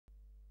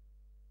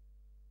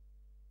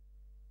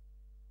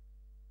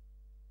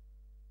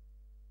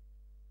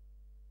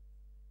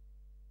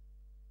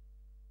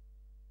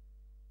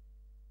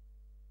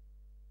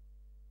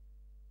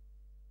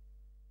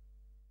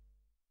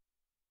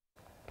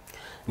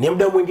Ni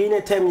muda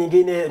mwingine, time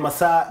nyingine,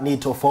 masaa ni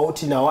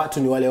tofauti na watu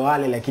ni wale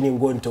wale, lakini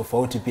nguo ni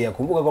tofauti pia.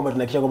 Kumbuka kwamba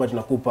tunahakikisha kwamba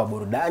tunakupa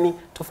burudani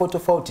tofauti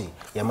tofauti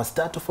ya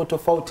mastaa tofauti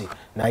tofauti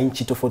na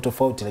inchi tofauti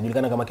tofauti.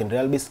 Najulikana kama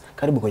Celebs.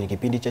 Karibu kwenye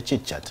kipindi cha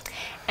Chit Chat.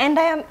 And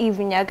I am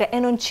Eve Nyaga,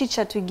 and on Chit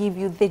Chat we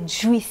give you the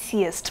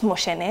juiciest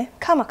motion,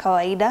 kama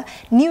kawaida,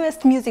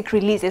 newest music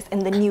releases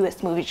and the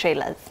newest movie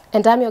trailers.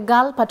 And I'm your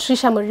girl,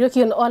 Patricia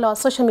Muriuki, on all our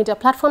social media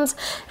platforms.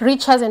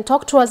 Reach us and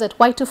talk to us at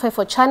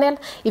Y254 channel.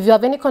 If you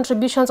have any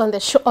contributions on the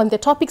show, on the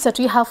topics that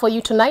we have for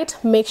you tonight,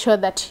 make sure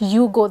that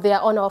you go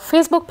there on our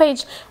Facebook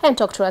page and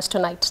talk to us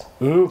tonight.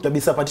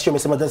 Kabisa, Patricia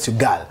umesema that's your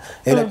girl.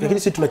 Lakini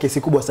sisi tuna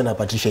kesi kubwa sana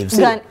Patricia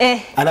hivi.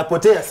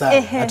 Anapotea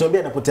sana.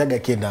 Atuambia anapoteaga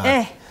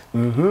kenda.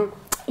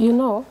 You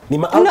know.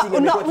 No,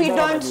 we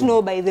don't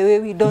know, by the way,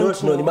 we don't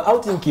know. Ni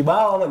outing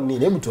kibao ama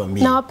nini? Hebu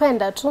tuambie.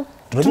 Nawapenda tu.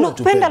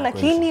 Tunapenda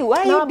lakini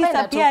why you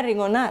disappearing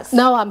on us?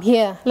 Now I'm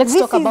here. Let's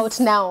talk about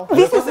now.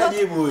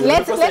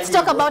 Let's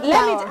talk about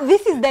now.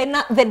 This is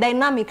the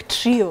dynamic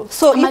trio.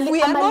 So if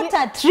we are not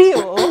a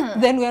trio,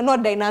 then we are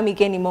not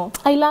dynamic anymore.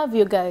 I love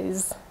you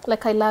guys.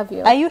 Like I love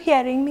you. Are you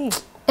hearing me?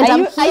 And are I'm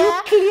you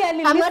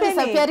clearly I'm not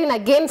disappearing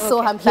again, so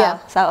okay, I'm here.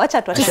 Sawa,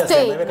 acha tu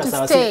stay.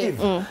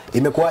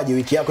 Imekuaje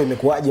wiki yako,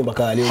 imekuaje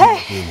mpaka leo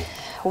hivi?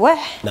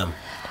 Naam.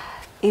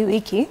 Hii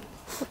wiki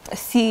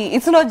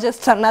it's not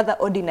just another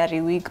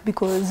ordinary week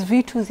because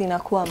vitu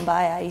zinakuwa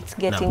mbaya, it's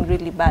getting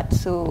really bad.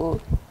 So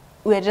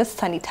we are just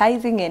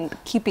sanitizing and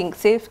keeping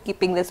safe,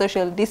 keeping the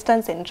social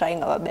distance and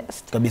trying our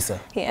best. Kabisa.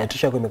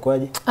 Patricia yako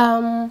imekuaje?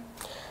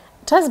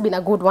 It has been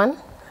a good one.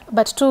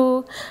 But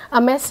to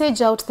a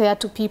message out there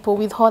to people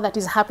with all that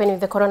is happening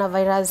with the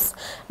coronavirus,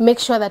 make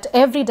sure that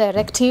every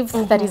directive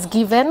that is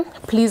given,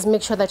 please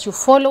make sure that you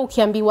follow.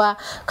 Ukiambiwa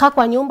kaa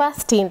kwa nyumba,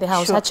 stay in the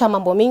house. Acha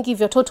mambo mingi. If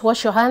you're told to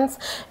wash your hands,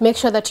 make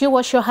sure that you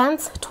wash your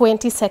hands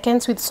 20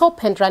 seconds with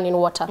soap and running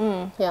water.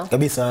 Yeah.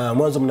 Kabisa,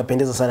 mwanzo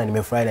mnapendeza sana,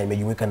 nimefurahi na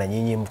nimejumuika na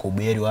nyinyi,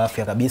 mkubuheri wa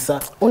afya kabisa.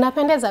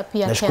 Unapendeza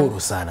pia. Nashukuru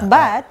sana.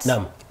 But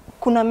naam.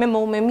 Kuna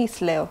memo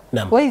umemiss leo.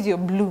 Where is your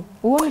blue?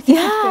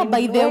 Yeah,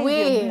 by the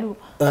way.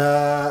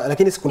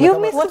 Lakini sikuna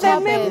kama what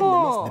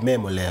memo?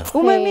 Memo leo.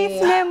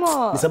 Umemiss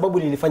memo. Ni sababu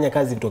nilifanya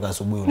kazi kutoka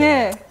asubuhi.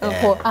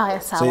 Sawa.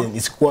 So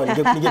isikuwa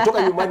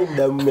ningetoka nyumbani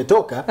muda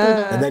mmetoka,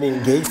 nadhani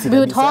ningehisi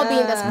good hobby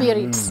in the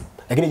spirit.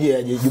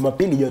 Lakini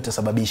Jumapili je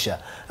utasababisha.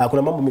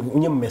 Kuna mambo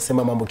nyinyi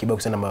mmesema mambo kibao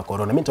kuhusiana na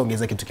corona. Mimi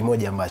nitaongeza kitu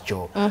kimoja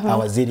ambacho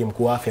waziri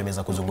mkuu wa afya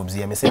ameweza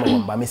kuzungumzia. Amesema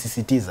kwamba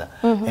amesisitiza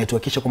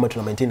tuhakikishe kwamba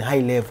tuna maintain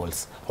high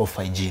levels of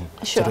hygiene.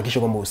 Tuhakikishe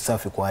kwamba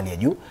usafi kwa hali ya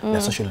juu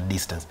na social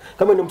distance.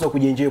 Kama ni mtu wa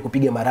kujienjoy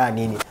kupiga mara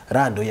nini,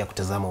 raha ndio ya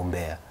kutazama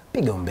umbea.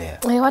 Piga umbea.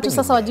 Watu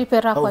sasa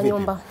wajipe raha kwa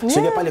nyumba.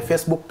 Usiingie pale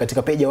Facebook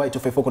katika page ya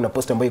Y254 kuna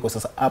post ambayo iko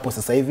sasa hapo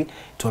sasa hivi.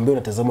 Tuambie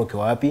unatazama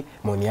ukiwa wapi,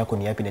 maoni yako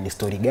ni yapi na ni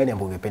story gani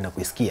ambayo ungependa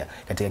kuisikia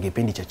katika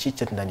kipindi cha Chit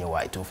Chat ndani ya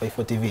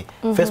Y254 TV.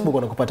 Facebook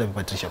wanakupata vipi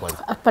Patricia kwanza?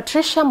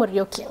 Patricia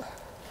Muriuki.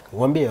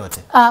 Waambie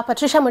yote.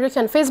 Patricia Muriuki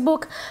on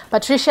Facebook,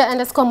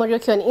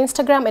 Patricia_Muriuki on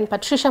Instagram and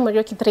Patricia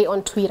Muriuki 3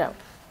 on Twitter.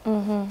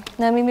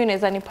 Na mimi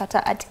unaweza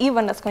nipata at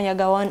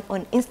 @Eva_Nyaga1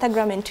 on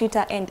Instagram and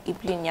Twitter and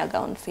Evelyn Nyaga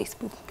on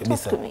Facebook.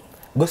 Talk to me.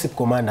 Gossip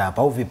Commander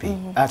hapa au vipi?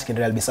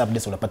 Celebs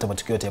updates unapata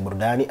matukio yote ya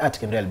burudani.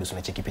 Celebs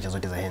unacheki picha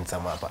zote za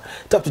handsome hapa.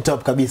 Top to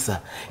top kabisa.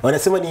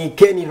 Wanasema ni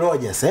Kenny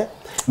Rogers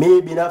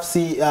Mimi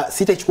binafsi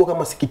sitachukua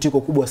kama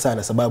sikitiko kubwa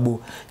sana sababu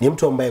ni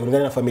mtu ambaye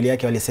kulingana na familia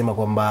yake walisema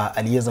kwamba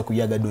aliweza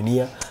kuiaga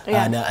dunia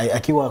na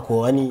akiwa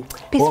kwa yani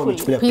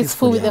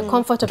peaceful with the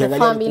comfort of the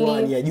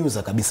family. Ni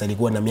ajuza kabisa,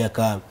 alikuwa na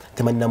miaka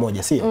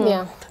 81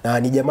 sio? Na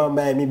ni jamaa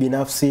ambaye mimi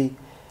binafsi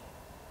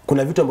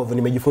kuna vitu ambavyo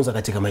nimejifunza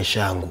katika maisha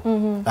yangu.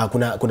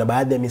 Kuna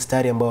baadhi ya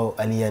mistari ambayo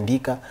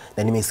aliandika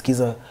na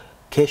nimesikiza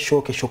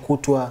kesho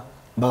kutwa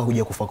mpaka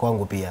kuja kufa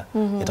kwangu pia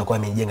itakuwa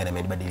imejenga na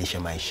imenibadilisha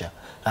maisha.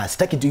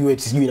 Sitaki tu iwe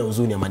sijui na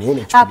huzuni ama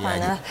nione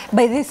chukuliaje.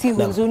 By this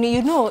huzuni,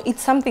 you know,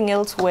 it's something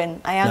else when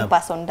a young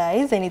person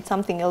dies and it's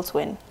something else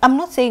when I'm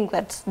not saying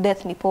that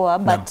death ni poa,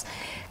 but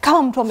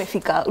kama mtu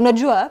amefika,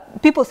 unajua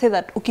people say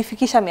that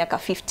ukifikisha miaka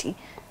 50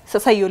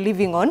 sasa you're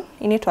living on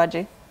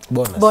inaitwaje?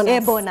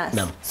 Bonus.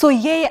 So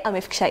yeye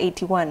amefikisha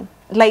 81.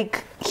 Like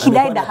he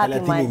died a happy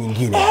man.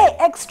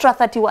 Extra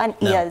 31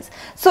 years.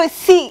 So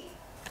see,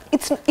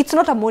 it's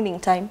not a mourning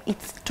time.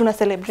 It's to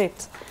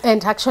celebrate.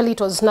 And actually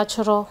it was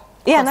natural.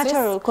 Yeah,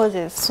 natural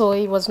causes. So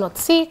he was not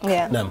sick.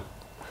 Naam.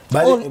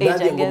 Baadhi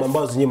ya ngoma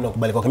ambazo nyinyi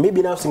mnakubali. Kwa mimi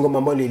binafsi ngoma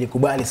ambayo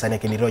nilikubali sana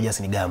Kenny Rogers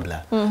ni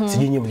Gambler.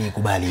 Sijui nyinyi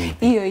mlikubali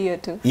vipi? Hiyo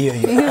tu. Hiyo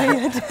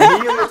tu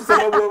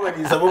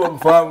sababu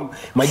mfahamu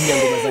majina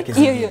ya ngoma zake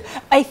zingine.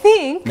 I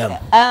think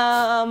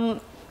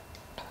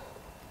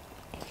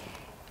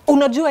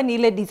unajua ni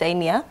ile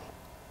designer.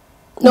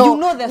 No, you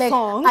know the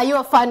song. Are you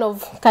a fan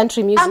of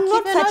country music? I'm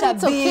not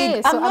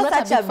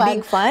such a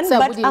big fan,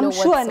 but I'm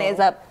sure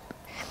naweza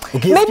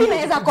maybe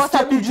naweza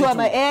kosa kujua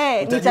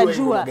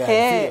nitajua.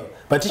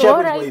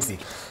 Patricia vipi?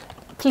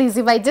 Please,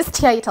 if I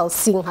just hear it, I'll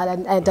sing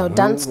and I'll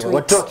dance to it.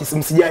 Watoto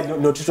msijali,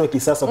 watoto wa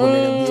kisasa kwa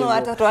nini?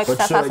 Watoto wa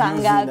kisasa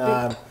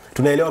ngapi?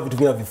 tunaelewa vitu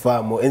vingi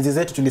vifahamu. Enzi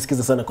zetu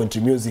tulisikiza sana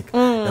country music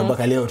na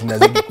mpaka leo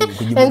tunazidi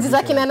kujibu. Enzi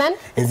za kina nani?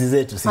 Enzi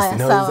zetu sisi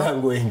na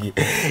wenzangu wengi.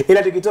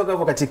 Ila tukitoka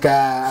hapo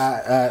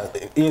katika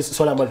hiyo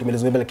swala ambalo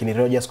tumelizungumzia, lakini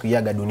Rogers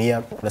kuiaga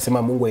dunia,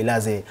 tunasema Mungu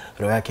ailaze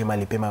roho yake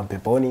mahali pema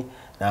peponi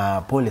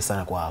na pole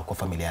sana kwa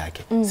familia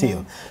yake.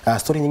 Sio?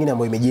 Story nyingine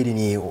ambayo imejiri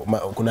ni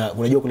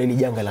unajua kuna ile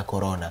janga la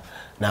corona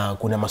na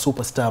kuna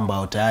masuperstar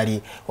ambao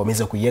tayari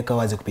wameweza kuiweka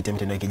wazi kupitia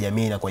mitandao ya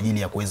kijamii na kwa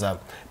ajili ya kuweza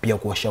pia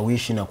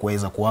kuwashawishi na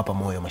kuweza kuwapa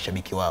moyo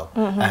mashabiki wao.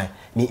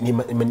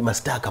 Ni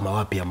mastaa kama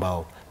wapi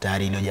ambao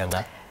tayari ile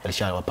janga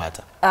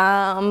alishawapata?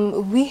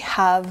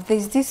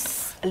 There's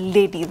this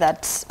lady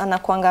that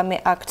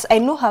anakuanga act. I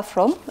know her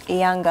from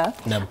younger.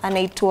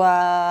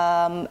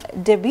 Anaitwa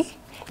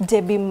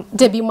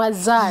Debbie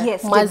Mazar.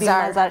 Yes, Debbie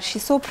Mazar.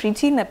 She's so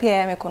pretty na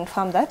pia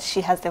ameconfirm that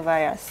she has the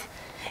virus.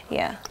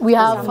 Yeah. We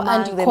have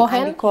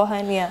Andy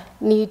Cohen, yeah.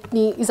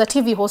 Is a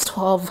TV host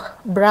of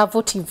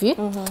Bravo TV,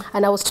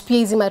 and I was to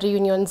PA Zima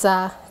reunions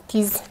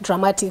these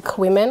dramatic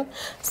women.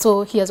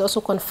 So he has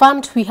also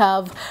confirmed. We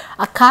have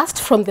a cast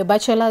from the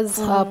Bachelor's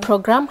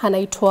program,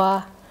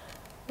 anaitwa,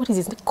 what is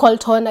it?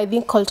 Colton, I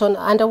think Colton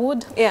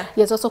Underwood. Yeah.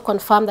 He has also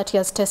confirmed that he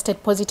has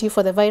tested positive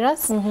for the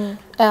virus.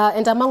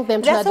 And among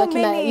them, these are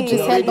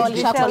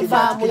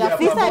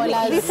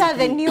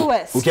the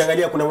newest.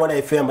 Ukiangalia kuna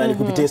mwana FM ambaye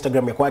kupitia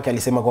Instagram ya kwake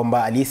alisema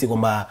kwamba alihisi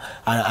kwamba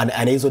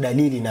ana hizo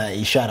dalili na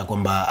ishara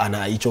kwamba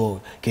ana hicho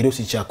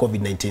kirusi cha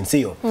COVID-19,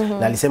 sio?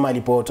 Na alisema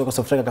alipotoka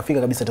South Africa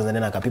akafika kabisa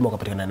Tanzania na akapimwa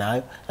akapatikana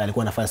nayo, na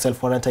alikuwa anafanya self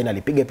quarantine,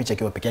 alipiga picha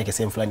akiwa peke yake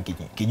sehemu fulani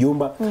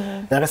kijumba,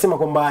 na akasema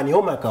kwamba ni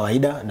homa ya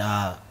kawaida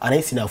na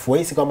anahisi nafuu,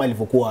 hisi kama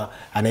alivyokuwa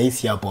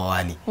anahisi hapo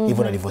awali.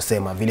 Hivyo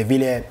alivyosema. Vile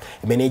vile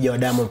meneja wa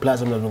Diamond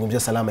Platinum tunazungumzia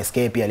Salama SK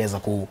pia aliweza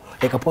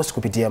kuweka post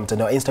kupitia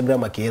mtandao wa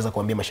Instagram akiweza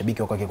kuambia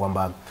mashabiki wake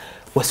kwamba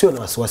wasiwe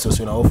na wasiwasi,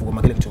 wasiwe na hofu,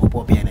 kama kile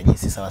kilichokuwa pia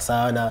inajisi sawa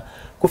sana.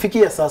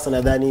 Kufikia sasa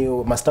nadhani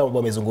mastaa ambao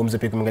wamezungumza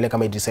pia kumwangalia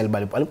kama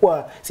Celebs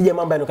alikuwa si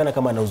jamaa ambaye anaonekana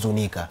kama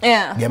anahuzunika.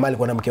 Jamaa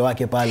alikuwa na mke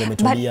wake pale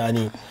ametulia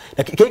yani.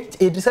 Na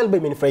Celebs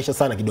imenifurahisha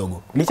sana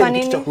kidogo. Licha ya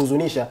kitu cha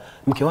kuhuzunisha,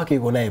 mke wake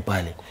yuko naye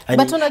pale.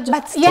 But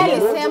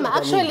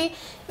actually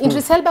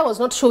Celebs was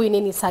not showing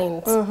any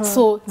signs.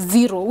 So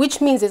zero,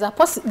 which means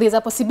there's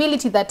a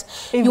possibility that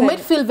you might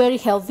feel very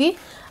healthy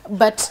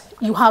but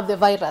you have the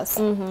virus.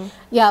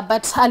 Yeah,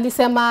 but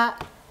alisema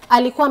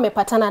alikuwa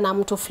amepatana na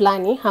mtu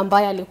fulani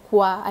ambaye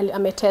alikuwa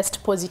ametest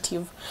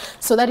positive.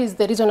 So that is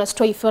the reason as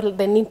to he felt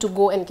the need to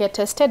go and get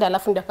tested,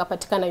 alafu ndio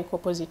akapatikana yuko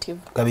positive.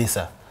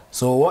 Kabisa.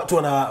 So watu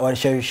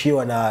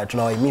wanashawishiwa na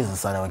tunawahimiza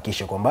sana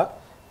hakikisha kwamba,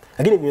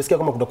 lakini nimesikia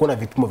kama kutakuwa na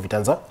vipimo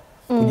vitanza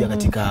kuja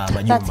katika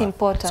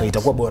majumba. So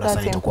itakuwa bora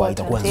sana, itakuwa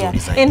nzuri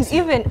zaidi. And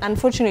even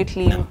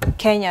unfortunately in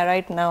Kenya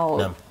right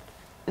now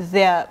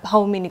there are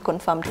how many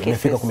confirmed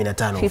cases?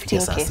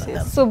 15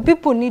 cases. So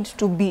people need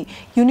to be,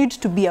 you need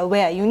to be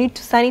aware, you need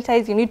to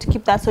sanitize, you need to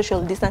keep that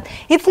social distance.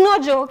 It's no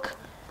joke.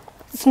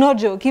 It's no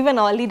joke. Even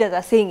our leaders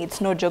are saying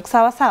it's no joke.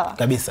 Sawa sawa.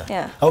 Kabisa.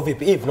 Au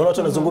vipi? Hivi naona watu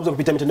wanazungumza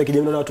kupitia mitandao ya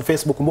kijamii, naona watu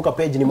Facebook, kumbuka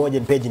page ni moja,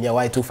 ni page ni ya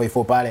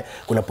Y254 pale.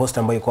 Kuna post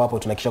ambayo iko hapo,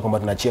 tunahakikisha kwamba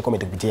tunaachia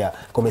comment kupitia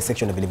comment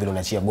section na vile vile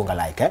unaachia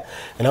gonga like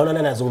Naona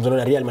nani anazungumza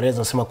na Real Madrid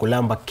anasema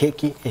kulamba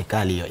keki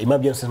kali hiyo.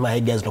 Imam Jones anasema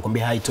hey guys,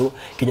 tunakwambia hi to.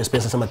 Kinyo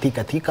Spencer anasema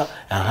thika.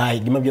 Hi.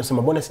 Imam Jones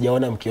anasema mbona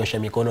sijaona mkiosha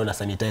mikono na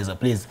sanitizer,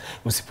 please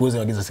msipuuze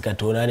maagizo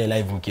sikatuonane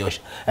live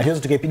mkiosha.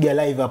 Hatuwezi tukipiga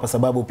live hapa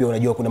sababu pia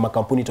unajua kuna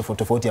makampuni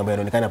tofauti ambayo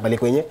yanaonekana pale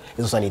kwenye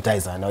hizo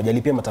sanitizer na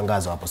wajalipia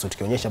matangazo hapo, so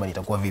tukionyesha bali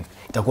itakuwa vipi,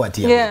 itakuwa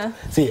tia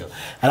sio.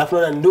 Alafu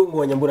naona Ndungu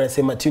wa Nyambura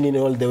anasema tune in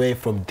all the way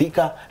from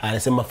Thika,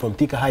 anasema from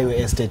Thika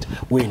Highway Estate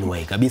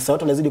Winway. Kabisa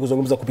watu wanazidi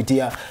kuzungumza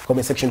kupitia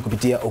comment section,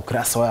 kupitia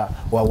ukurasa wa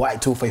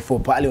Y254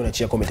 pale,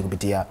 unachia comment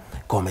kupitia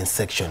comment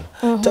section.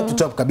 Top to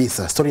top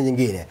kabisa. Story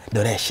nyingine,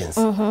 donations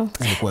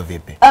zilikuwa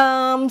vipi?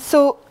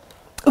 So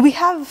we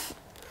have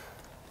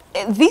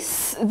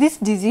this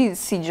disease,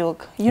 si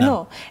joke, you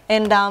know,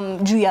 and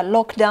juu ya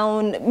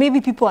lockdown,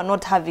 maybe people are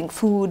not having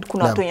food,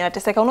 kuna watu wenye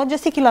wanateseka, unajua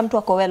si kila mtu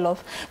ako well off,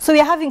 so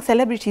we are having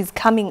celebrities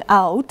coming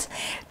out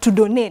to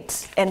donate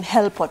and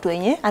help watu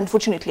wenye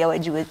unfortunately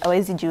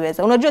hawezi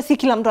jiweza. Unajua si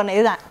kila mtu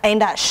anaweza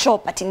aenda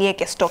shop ati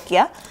niweke stock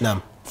ya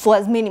for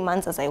as many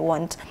months as I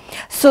want.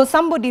 So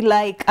somebody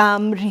like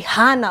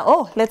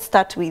Rihanna, let's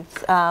start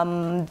with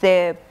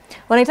the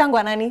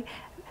wanaitangwa nani,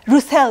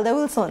 Russell, the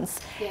Wilsons.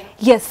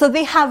 Yes, so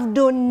they have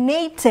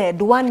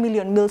donated 1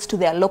 million meals to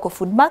their local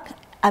food bank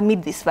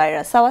amid this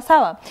virus.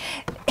 Sawa,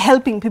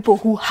 helping people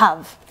who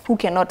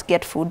cannot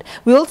get food.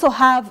 We also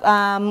have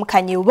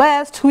Kanye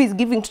West, who is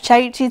giving to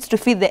charities to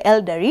feed the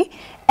elderly.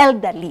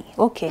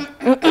 Okay.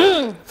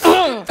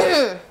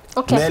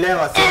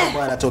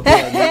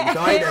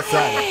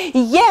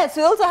 Yes,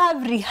 we also have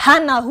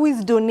Rihanna, who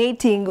is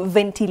donating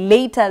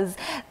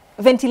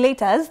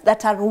ventilators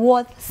that are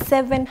worth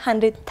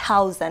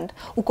 700,000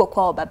 uko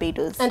kwao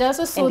Barbados. And I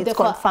also saw the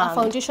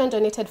foundation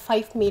donated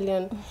 $5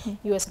 million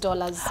US.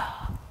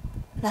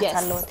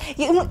 That's a lot.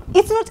 You know,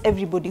 it's not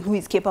everybody who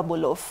is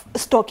capable of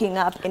stocking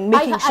up and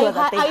making sure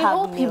that they have meals. I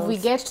hope if we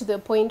get to the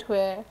point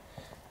where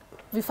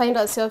we find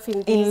ourselves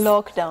in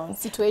lockdown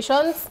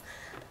situations,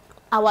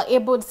 our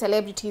abled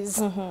celebrities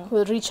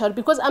will reach out,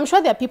 because I'm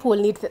sure there are people who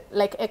will need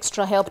like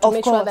extra help to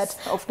make sure that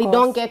they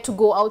don't get to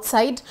go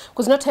outside,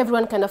 because not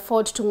everyone can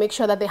afford to make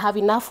sure that they have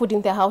enough food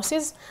in their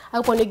houses.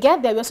 And when you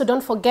get there, we also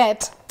don't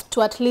forget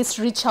to at least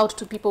reach out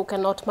to people who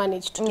cannot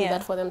manage to do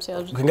that for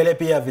themselves. Ukiangalia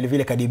pia vile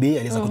vile Cardi B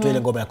aliweza kutoa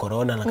ile ngoma ya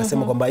corona na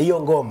akasema kwamba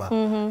hiyo ngoma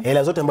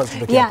hela zote ambazo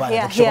zitokea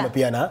pale kama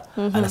pia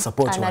ana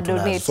support watu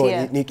nazo. So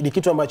ni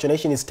kitu ambacho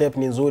naishi ni step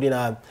ni nzuri,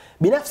 na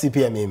binafsi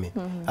pia mimi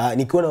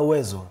nikiona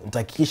uwezo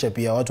nitahakikisha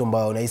pia watu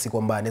ambao nahisi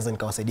kwamba naweza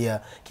nikawasaidia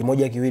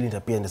kimoja kiwili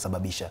nitapia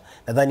nitasababisha.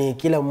 Nadhani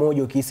kila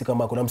mmoja ukihisi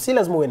kama kuna msi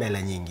lazima uwe na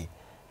hela nyingi.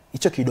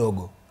 Hicho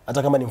kidogo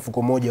hata kama ni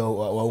mfuko mmoja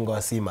wa unga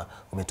wa sima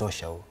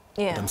umetosha huo.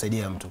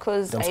 Utamsaidia mtu.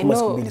 Utamsukuma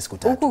siku 2 siku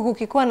 3. Huku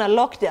kukikuwa na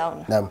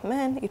lockdown,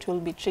 man, it will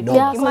be tricky.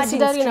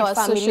 Considering our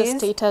social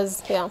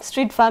status,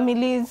 street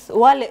families,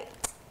 wale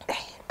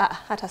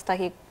hata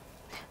sitaki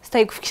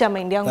kufikisha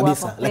mind yangu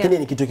hapo. Lakini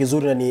ni kitu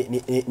kizuri na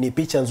ni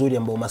picha nzuri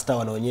ambayo mastaa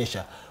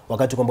wanaonyesha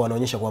wakati kwamba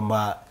wanaonyesha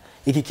kwamba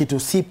hiki kitu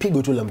si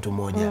pigo tu la mtu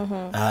mmoja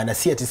na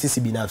si ati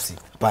sisi binafsi.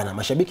 Hapana,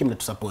 mashabiki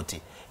mnatusupport.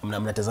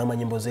 Mnatazama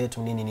nyimbo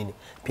zetu nini.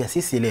 Pia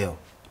sisi leo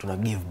tuna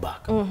give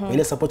back.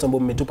 Ile support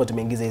ambayo mmetupa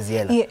tumeingiza hizi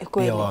hela.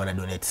 Pia wao wana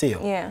donate, sio?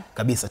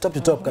 Kabisa. Top to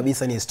top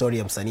kabisa ni story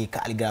ya msanii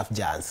Khaligraph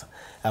Jans.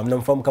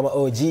 Mnamfahamu kama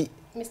OG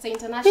Mr.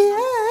 International.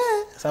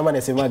 Sama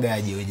nasemaga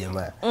aje wewe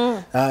jamaa.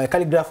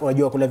 Khaligraph,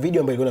 unajua kuna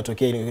video ambayo ilikuwa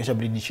inatokea inaonyesha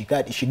Bridi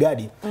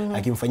Shigadi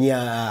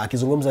akimfanyia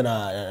akizungumza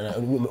na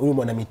huyu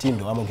mwana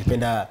mitindo ama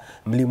ukipenda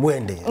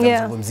mlimwende,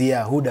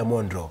 anazungumzia Huddah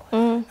Mondro.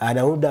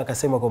 Na Huddah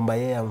akasema kwamba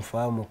yeye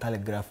amfahamu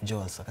Khaligraph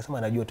Jones. Akasema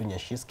anajua tu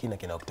Nyashiski na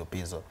kina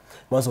Octopizo.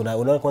 Mwanzo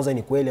unaona kwanza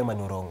ni kweli ama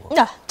ni urongo?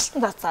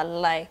 That's a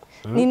lie.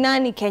 Ni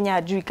nani Kenya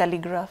ajui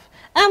Khaligraph?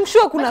 I'm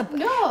sure kuna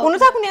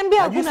unataka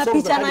kuniambia kuna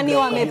picha nani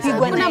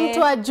wamepigwa na kuna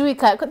mtu ajui.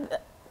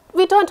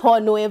 We don't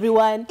all know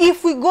everyone.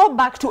 If we go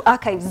back to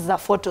archives za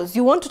photos,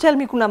 you want to tell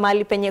me kuna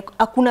mahali penye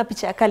hakuna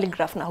picha ya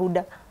Khaligraph na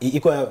Huddah?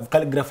 Iko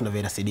Khaligraph na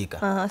Vera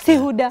Sidika. Si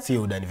Huddah. Si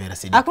Huddah, ni Vera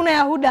Sidika. Hakuna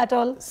ya Huddah at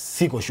all.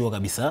 Siko sure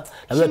kabisa.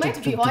 Labda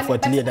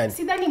tufuatilie ndani.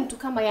 Sidhani mtu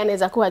kama yeye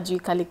anaweza kuwa ajui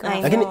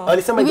Khaligraph. Lakini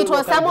walisema it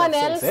was someone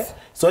else.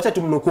 So acha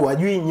tumnukuu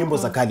ajui nyimbo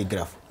za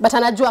Khaligraph. But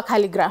anajua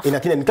Khaligraph.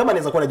 Lakini kama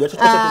anaweza kuwa anajua,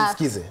 acha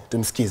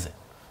tumsikize.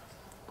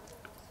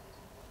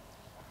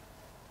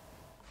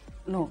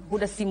 No,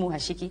 Huddah simu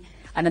hashiki.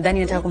 Anadhani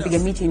nataka kumpiga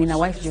miti ni na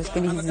wife just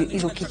spendi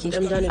hizo kiki.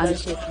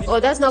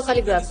 Oh, that's not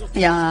Khaligraph.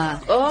 Yeah.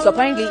 So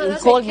apparently he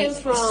called me.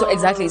 So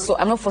exactly. So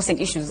I'm not forcing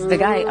issues. The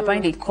guy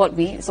apparently called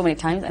me so many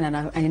times and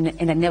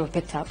I never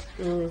picked up.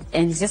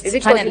 And he's just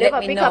trying to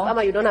let me know.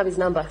 Ama you don't have his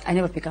number? I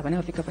never pick up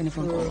any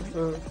phone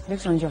call.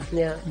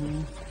 Yeah.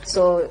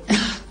 So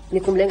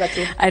nikumlenga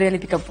too. I rarely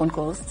pick up phone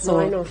calls. So no,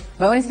 I know.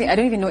 But honestly, I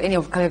don't even know any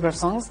of Khaligraph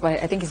songs, but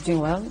I think he's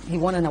doing well. He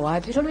won an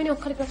award. You don't know any of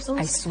Khaligraph songs?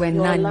 I swear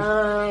You're none.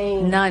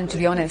 Lying. None, to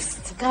be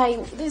honest. Guy,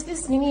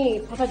 this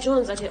Nini, Papa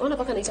Jones, I ona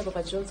paka naita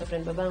Papa Jones, a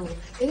friend babangu.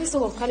 There's this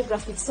song of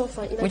Khaligraph, it's so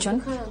fun. Which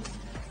one?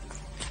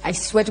 I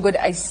swear to God,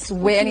 I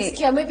swear.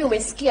 Maybe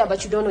umesikia,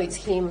 but you don't know it's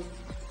him.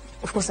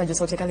 Of course, I just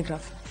saw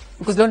Khaligraph.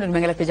 Because London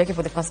Mengala page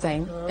for the first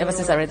time, ever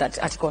since I read that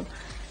article.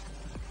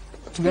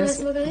 To be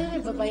honest.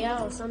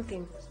 Babaya or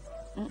something.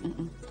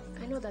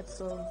 I know that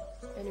song.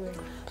 Anyway.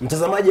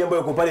 Mtazamaji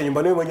ambaye uko pale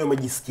nyumbani, wewe mwenyewe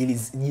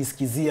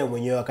umejisikizia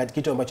mwenyewe wakati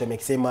kitu ambacho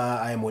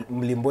amekisema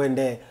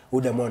mlimbwende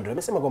Huddah Mondro.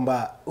 Amesema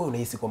kwamba wewe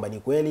unahisi kwamba ni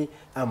kweli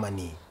ama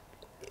ni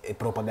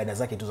propaganda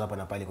zake tu hapa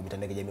na pale kwa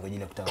mitandao ya kijamii kwa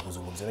ajili ya kutaka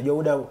kuzungumzia. Unajua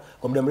Huddah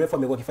kwa muda mrefu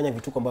amekuwa akifanya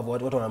vituko ambavyo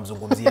watu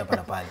wanamzungumzia hapa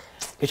na pale.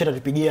 Kisha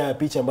atatupigia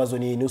picha ambazo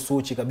ni nusu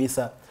uchi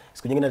kabisa.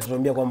 Siku nyingine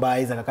atatuambia kwamba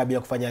aiza kakaa bila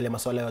kufanya yale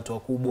masuala ya watu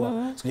wakubwa.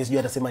 Siku nyingine sijui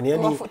atasema ni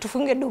yani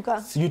tufunge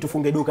duka. Sijui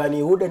tufunge duka.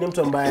 Ni Huddah ni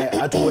mtu ambaye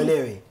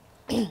hatuelewi.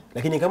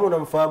 Lakini kama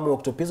unamfahamu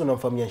Octopizo,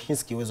 unamfahamu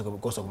Nyashiski, uweze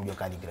kukosa kumjua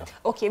Khaligraph.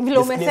 Okay, vile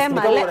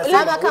umesema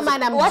labda kama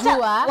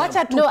anamjua,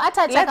 no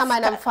hata kama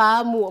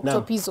anamfahamu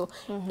Octopizo.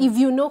 If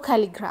you know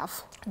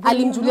Khaligraph,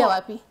 alimjulia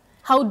wapi?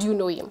 How do you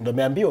know him? Ndio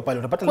meambiwa pale,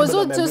 utapata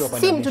ndio meambiwa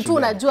pale. Si mtu tu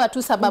unajua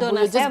tu sababu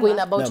you're just going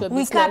about your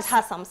business. We cut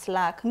her some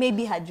slack.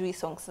 Maybe hajui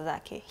songs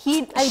zake.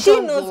 She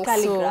knows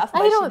Khaligraph,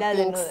 but she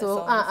doesn't know the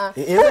songs.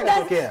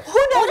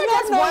 Who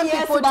does want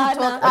people to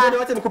talk?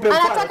 Wacha nikupe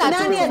mfano.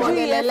 Nani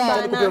ajui?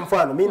 Nikupe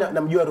mfano. Mimi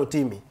namjua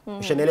Rotimi.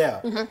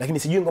 Ushanielewa? Lakini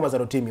sijui ngoma za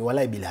Rotimi,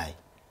 walai bilahi.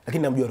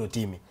 Lakini namjua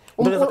Rotimi.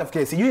 Unaweza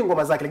kufikiria sijui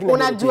ngoma zake, lakini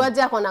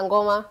unajuaje ako na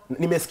ngoma?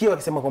 Nimesikia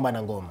wakisema kwamba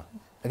ana ngoma.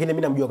 Lakini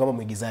mimi namjua kama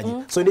mwigizaji.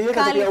 So ndio yeye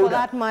katika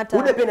Huddah.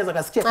 Huddah pia anaweza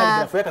kasikia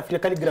Khaligraph yake, afikiria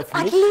Khaligraph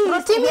ni.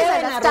 Rotimi is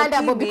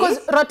understandable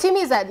because Rotimi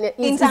is an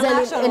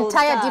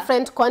entire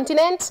different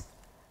continent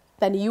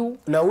than you.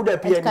 Na Huddah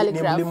pia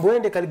ni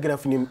mlimbwende,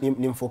 Khaligraph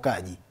ni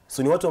mfokaji.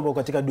 So ni watu ambao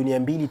katika dunia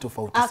mbili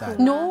tofauti sana.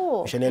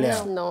 No.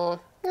 Ushanielewa? No.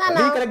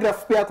 Lakini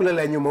Khaligraph pia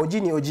kulala nyuma.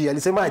 OG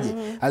alisemaje?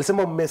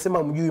 Alisema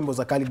mmesema mjui wimbo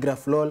za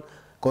Khaligraph lol.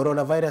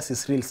 Coronavirus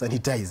is real,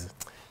 sanitize.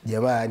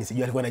 Jamaa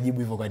nisijui alikuwa anajibu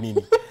hivyo kwa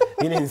nini.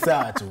 Hili ni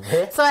sawa tu.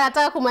 So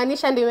nataka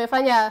kumaanisha ndio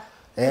imefanya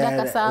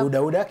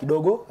Huddah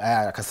kidogo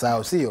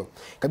akasahau, sio?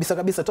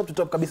 Kabisa top to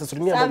top kabisa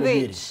sutumia mambo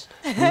mbili.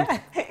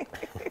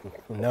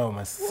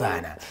 Naoma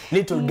sana.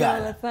 Little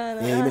girl.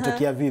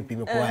 Imetokea vipi,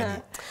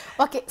 imekuaje?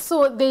 Okay,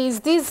 so there is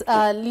this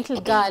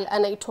little girl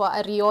anaitwa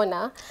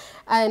Ariona,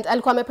 and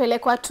alikuwa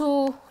amepelekwa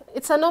tu.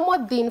 It's a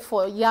normal thing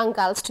for young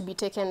girls to be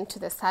taken to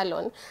the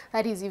salon.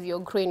 That is if you're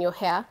growing your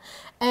hair.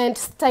 And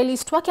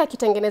stylist wake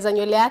akitengeneza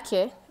nywele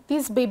yake,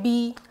 this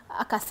baby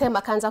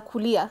akasema kaanza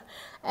kulia,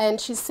 and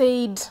she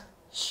said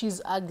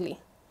she's ugly.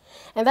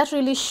 And that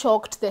really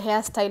shocked the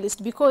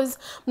hairstylist, because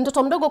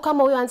mtoto mdogo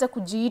kama huyo anze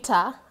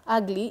kujiita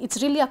ugly, it's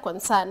really a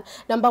concern.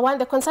 Number one,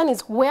 the concern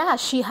is, where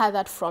has she had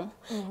that from?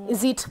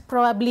 Is it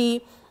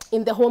probably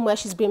in the home where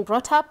she's been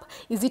brought up?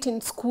 Is it in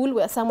school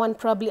where someone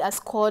probably has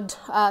called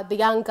the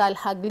young girl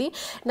ugly?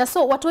 Na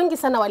so watu wengi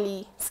sana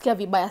walisikia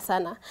vibaya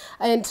sana.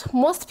 And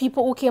most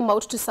people who came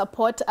out to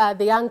support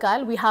the young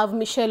girl, we have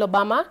Michelle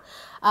Obama,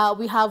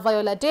 we have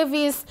Viola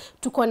Davis,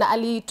 tuko na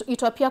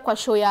aliitwa pia kwa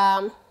show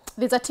ya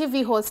there's a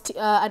TV host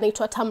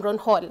anaitwa Tamron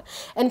Hall,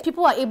 and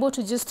people were able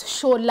to just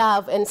show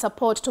love and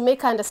support to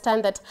make her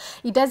understand that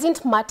it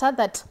doesn't matter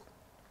that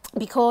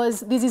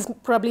because this is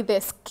probably the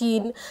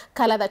skin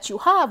color that you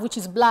have, which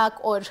is black,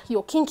 or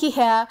your kinky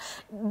hair,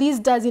 this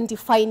doesn't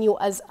define you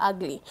as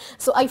ugly.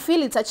 So I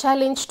feel it's a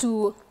challenge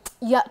to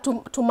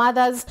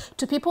mothers,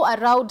 to people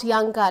around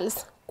young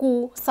girls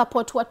who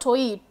support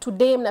watoi, to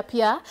them na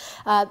pia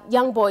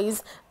young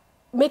boys,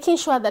 making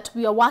sure that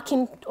we are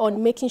working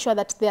on making sure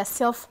that their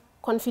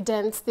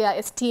self-confidence, their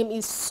esteem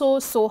is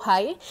so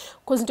high,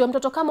 because ndio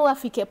mtoto kama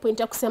wafike point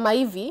ya kusema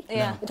hivi,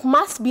 it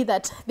must be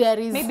that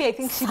there is maybe I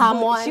think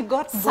she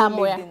got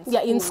somewhere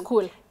in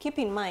school. Keep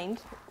in mind,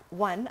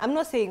 one, I'm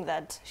not saying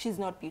that she's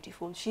not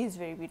beautiful. She is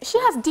very beautiful.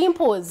 She has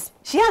dimples.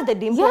 She has the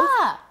dimples.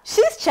 Yeah.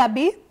 She's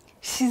chubby.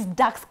 She's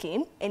dark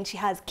skin, and she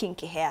has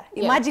kinky hair.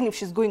 Imagine if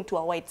she's going to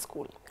a white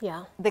school.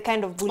 Yeah. The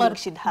kind of bullying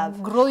she'd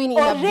have. Growing in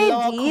a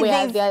block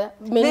where there are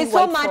many there's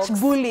so white much folks.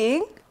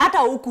 bullying. Hata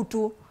huku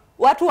tu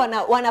watu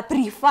wana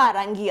prefer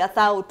rangi ya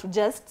thao to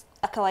just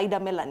a kawaida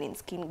melanin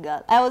skin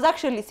girl. I was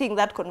actually seeing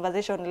that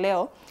conversation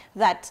leo,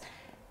 that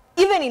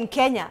even in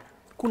Kenya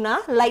kuna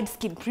light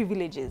skin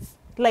privileges.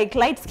 Like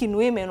light skin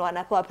women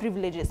wanapewa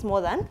privileges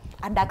more than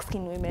a dark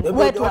skin women.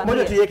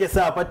 Mbona tuiweke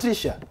sawa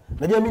Patricia?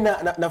 Najua mimi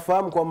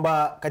nafahamu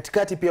kwamba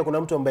katikati pia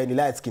kuna mtu ambaye ni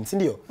light skin, si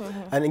ndio?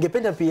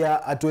 Ningependa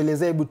pia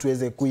atuelezee, hebu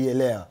tuweze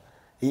kuielewa.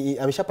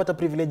 Ameshapata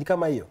privilege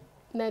kama hiyo?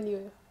 Nani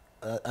huyo?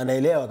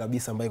 Anaelewa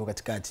kabisa ambaye iko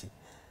katikati.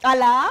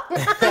 Ala?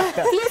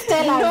 Please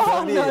tell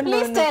us.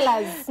 Please tell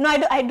us. No,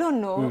 I don't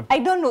know. I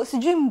don't know.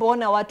 Sijui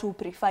mbona watu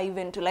prefer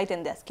even to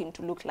lighten their skin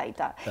to look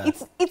lighter. Yeah.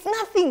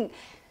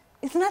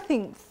 It's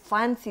nothing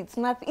fancy.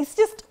 It's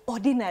just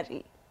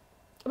ordinary.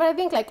 But I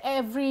think like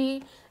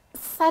every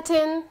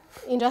certain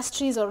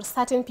industries or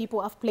certain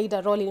people have played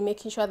a role in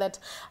making sure that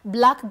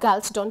black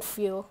girls don't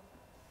feel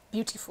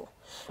beautiful.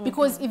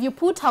 Because if you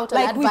put out an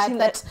advert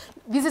that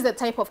this is the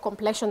type of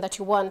complexion that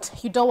you want,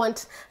 you don't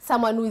want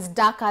someone who is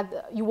darker,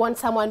 you want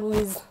someone who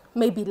is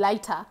maybe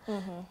lighter,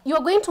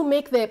 you're going to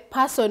make the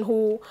person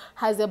who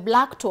has a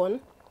black tone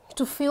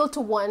to feel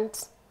to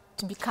want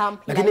to become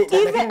lighter.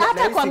 Even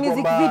hata kwa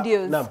music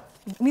videos.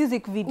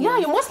 Music videos. Yeah,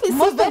 you mostly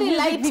see very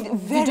light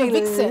video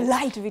vixens.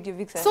 Light video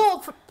vixens.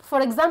 So,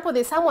 for example,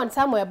 there's someone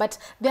somewhere, but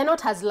they're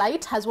not as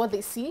light as what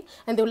they see,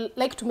 and they would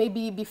like to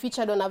maybe be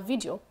featured on a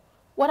video.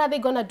 What are they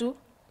gonna do?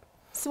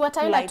 Si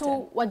wataenda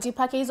tu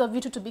wajipake hizo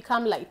vitu to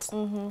become light.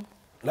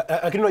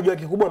 Lakini unajua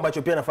kikubwa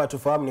ambacho pia nafaa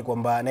tufahamu ni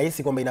kwamba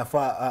nahisi kwamba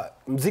inafaa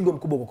mzigo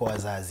mkubwa kwa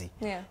wazazi.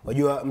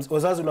 Unajua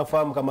wazazi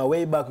unafahamu kama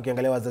way back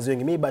ukiangalia wazazi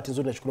wengi, mimi bahati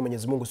nzuri nashukuru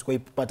Mwenyezi Mungu sikuwahi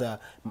kupata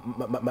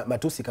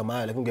matusi kama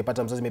hayo, lakini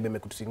ungepata mzazi maybe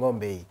amekutusi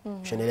ng'ombe hii.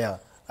 Ushanielewa?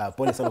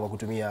 Pole sana kwa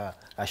kutumia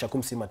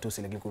shakumsi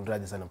matusi, lakini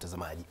kunradhi sana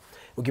mtazamaji.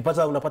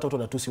 Unapata watu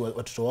wanatusi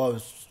watoto wao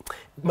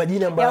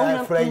majina ambayo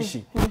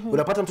hayafurahishi.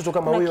 Unapata mtoto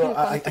kama huyo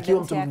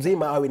akiwa mtu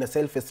mzima awe na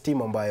self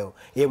esteem ambayo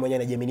yeye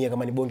mwenyewe anajiaminia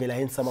kama ni bonge la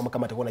handsome, ama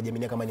kama atakuwa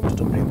anajiaminia kama ni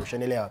mtoto mrembo.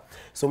 Ushanielewa?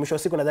 So mwisho wa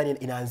siku nadhani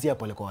inaanzia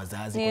pale kwa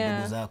wazazi, kwa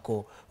ndugu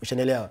zako.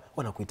 Ushanielewa?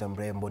 Wanakuita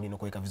mrembo, nini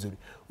kuweka vizuri.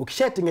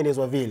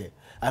 Ukishatengenezwa vile,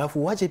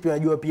 alafu uache pia,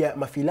 unajua pia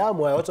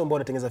mafilamu haya, watu ambao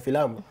wanatengeneza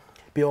filamu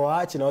pia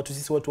waache, na watu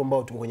sisi watu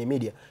ambao tuko kwenye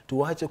media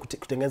tuache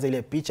kutengeneza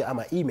ile picha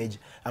ama image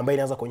ambayo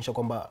inaanza kuonyesha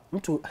kwamba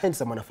mtu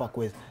handsome anafaa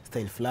kuwa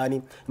style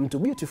fulani, mtu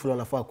beautiful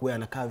anafaa kuwa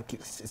anakaa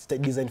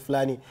design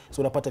fulani.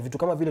 So unapata vitu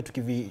kama vile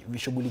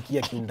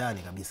tukivishughulikia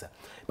kiundani kabisa,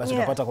 basi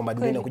unapata kwamba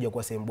dunia inakuja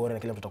kuwa sehemu bora, na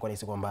kila mtu atakuwa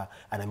anahisi kwamba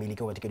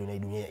anamilikiwa katika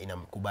dunia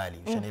inamkubali.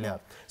 Ushanielewa?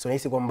 So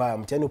nahisi kwamba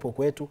mtihani upo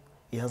kwetu,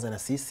 ianza na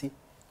sisi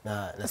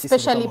na sisi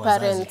especially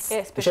parents.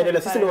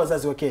 Ushanielewa? Sisi ni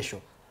wazazi wa kesho.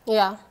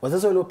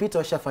 Wazazi waliopita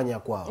washafanya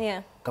kwao.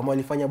 Kama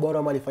walifanya bora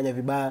ama walifanya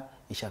vibaya,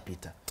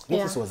 ishapita.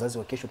 Sisi wazazi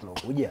wa kesho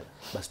tunaokuja,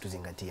 basi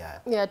tuzingatie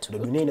haya.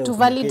 To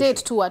validate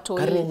tu watu.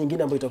 Karne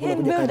nyingine ambayo itakuwa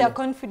inakuja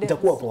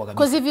itakuwa poa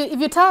kabisa. Because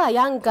if you tell a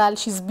young girl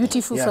she's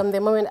beautiful from the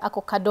moment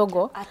ako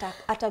kadogo,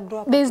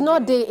 there is no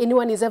day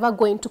anyone is ever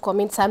going to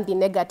comment something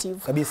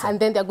negative kabisa. And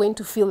then they're going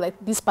to feel like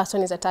this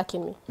person is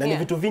attacking me. Na ni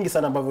vitu vingi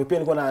sana ambavyo pia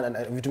nilikuwa na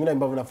vitu vingine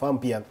ambavyo nafahamu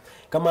pia,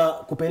 kama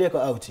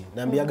kupeleka out.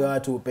 Naambiaga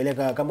watu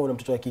peleka, kama una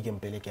mtoto wa kike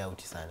mpeleke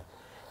out sana.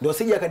 ndio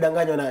sija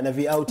kadanganywa na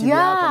vi-out vya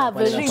hapa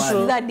very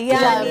true.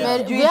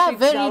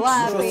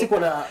 Mwisho siku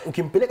na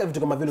ukimpeleka vitu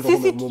kama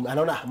vile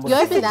anaona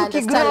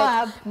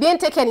being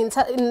taken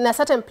in a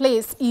certain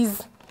place is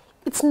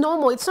it's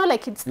normal. It's not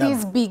like it's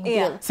this big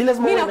deal. Si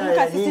lazima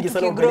uwe nyingi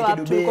sana upeleke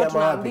Dubai ama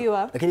wapi.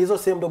 Lakini hizo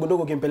sehemu ndogo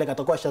ndogo ukimpeleka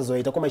atakuwa shazoea,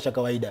 itakuwa maisha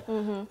kawaida.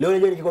 Leo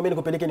unajua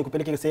nikikwambia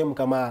nikupeleke sehemu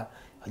kama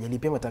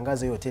hajalipia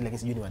matangazo ya hoteli lakini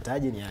sijui ni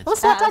wataje ni aje.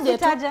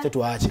 Usitaje.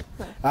 Tuache.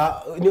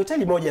 Ni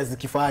hoteli moja za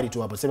kifahari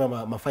tu hapo, sema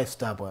ma 5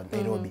 star hapo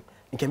Nairobi.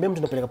 Nikiambia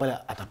mtu napeleka pale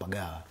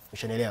atapagawa.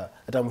 Ushanielewa?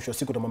 Hata mwisho wa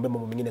siku utamwambia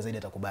mambo mengine zaidi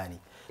atakubali.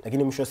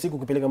 Lakini mwisho wa siku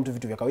ukipeleka mtu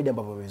vitu vya kawaida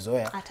ambavyo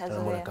amezoea,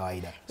 anaona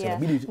kawaida. So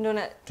inabidi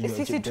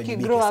sisi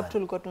tukigrow up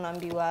tulikuwa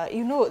tunaambiwa,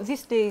 you know,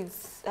 these days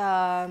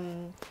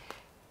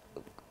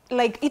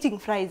like eating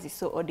fries is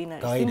so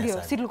ordinary.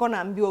 Ndio, sisi tulikuwa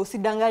naambiwa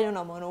usidanganywe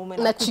na mwanaume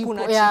na kuku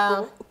na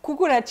chipo.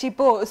 Kuku na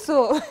chipo.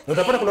 So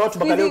utapata kuna watu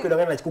mpaka leo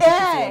kidanganya na kuku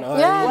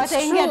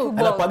wataingia tu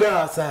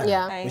anapagawa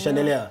sana.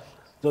 Umeshaendelea?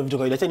 So vitu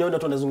kawaida. Acha nione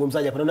watu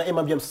wanazungumzaje hapa. Naona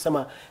Emma James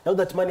sema now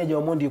that manager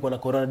wa Mondi yuko na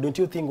corona, don't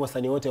you think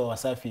wasanii wote wa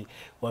Wasafi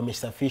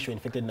wamesafishwa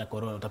infected na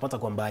corona? Utapata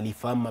kwamba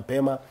alifahamu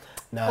mapema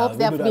na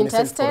been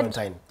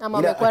tested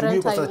ama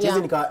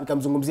quarantine.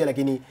 Nikamzungumzia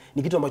lakini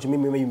ni kitu ambacho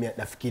mimi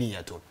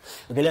nafikiria tu.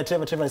 Angalia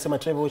Trevor anasema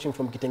Trevor watching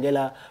from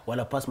Kitengela,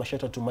 wana pass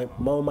mashata to my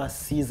Mama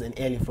Sees and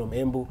Ellie from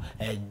Embu,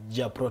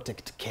 ja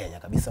protect Kenya.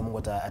 Kabisa Mungu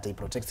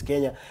ataiprotect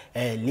Kenya.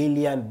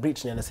 Lilian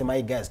Britney anasema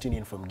hi guys tune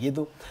in from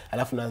Githu.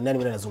 Alafu nani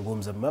mimi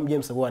anazungumza? Mama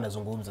James huwa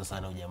anazungumza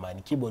sana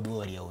ujamani, keyboard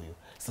warrior huyo.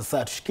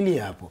 Sasa tushikilie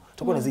hapo.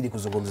 Tutakuwa nazidi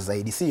kuzungumza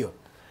zaidi, sio?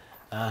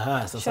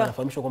 Aha, sasa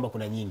nafahamishwa kwamba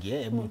kuna nyingi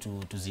hebu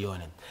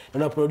tuzione.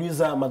 Na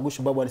producer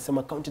Magushu Babu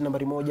anasema county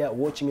nambari 1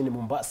 watching in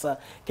Mombasa.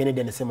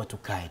 Kennedy anasema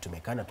tukae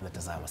tumekana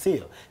tunatazama,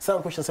 sio?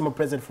 Sam Kush anasema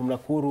present from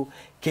Nakuru.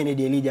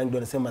 Kennedy Elijah ndio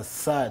anasema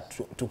saa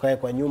tukae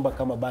kwa nyumba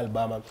kama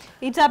Balbama.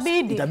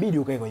 Itabidi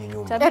ukae kwenye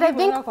nyumba. And I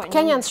think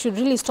Kenyans should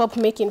really stop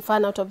making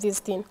fun out of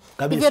this thing.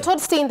 If you're told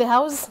stay in the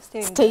house,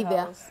 stay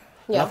there.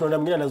 Alafu na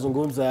mwingine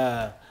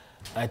anazungumza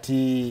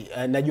ati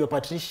najua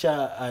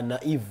Patricia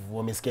na Eve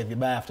wamesikia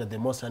vibaya after the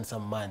most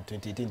handsome man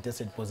 2018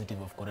 tested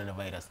positive of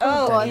coronavirus.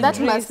 That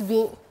must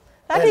be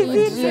that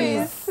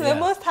is the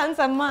most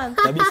handsome man.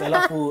 Kabisa.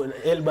 Alafu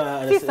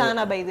Elba si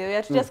sana by the way,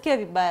 atujasikia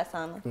vibaya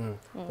sana.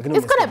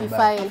 It's gonna be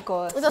fine.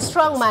 He's a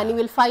strong man, he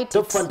will fight it.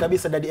 Top fan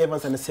kabisa. Daddy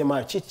Evans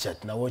anasema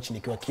chitchat na watch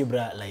nikiwa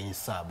Kibra line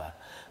 7.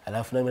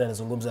 Alafu nami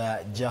anazungumza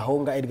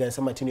Jahonga Edgar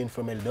anasema tune in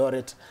from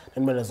Eldoret.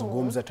 Nami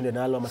anazungumza tunde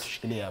nalo ama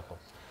tushikilie hapo.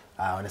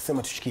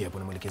 Wanasema tushikie hapo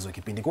na mwelekezo wa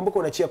kipindi. Kumbuka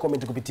unachia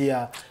comment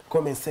kupitia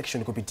comment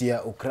section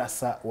kupitia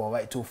ukurasa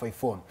wa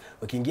Y254.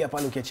 Ukiingia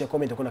pale ukiachia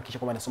comment utakuwa hakikisha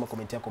kwamba nasoma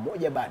comment yako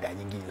moja baada ya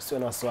nyingine. Usiwe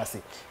na wasiwasi.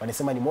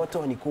 Wanasema ni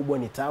moto, ni kubwa,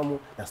 ni tamu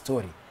na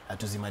story.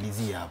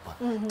 Atuzimalizie hapa.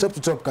 Top to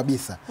top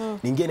kabisa.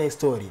 Nyingine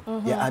story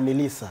ya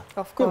Anelisa.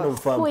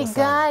 Unamfahamu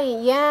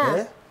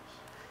sana.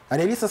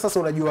 Anelisa sasa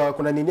unajua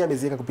kuna nini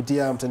ameziweka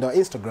kupitia mtandao wa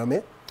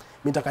Instagram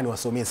Mimi nataka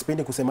niwasomee,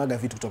 sipendi kusemaga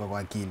vitu kutoka kwa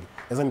akili.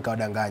 Naweza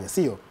nikawadanganya,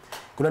 sio?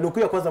 Kuna nukuu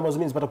ya kwanza ambazo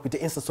mimi nilipata kupitia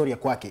Insta story ya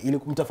kwake ili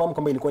kumtafahamu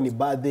kwamba ilikuwa ni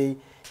birthday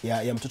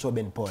ya mtoto wa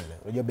Ben Paul.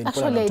 Unajua Ben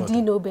Paul ana mtoto. Actually, I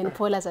didn't know Ben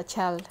Paul as a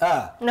child.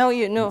 Now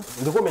you know.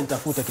 Ndio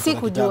umenitafuta kitu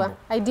kama kitabu.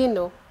 I didn't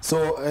know.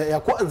 So ya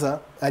kwanza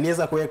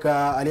aliweza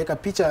aliweka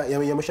picha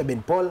ya mwisho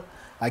Ben Paul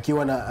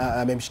akiwa na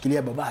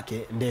amemshikilia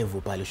babake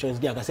ndevu pale.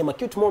 Shonzgia akasema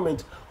cute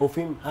moment of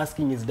him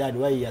asking his dad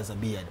why he has a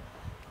beard.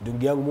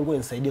 Ndugu yangu Mungu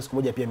anisaidie siku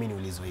moja pia mimi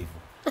niulizwe hivyo.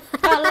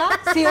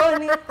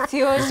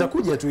 Sioni.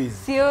 Zitakuja tu hizi.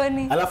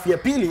 Sioni. Alafu ya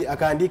pili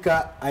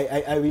akaandika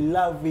I will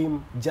love him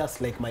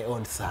just like my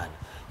own son.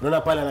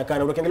 Unaona pale anakaa,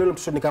 ukiangalia yule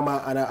mtoto ni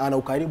kama ana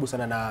ukaribu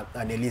sana na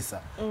Anelisa.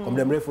 Kwa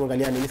muda mrefu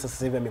angalia Anelisa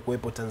sasa hivi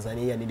amekuepo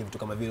Tanzania nini vitu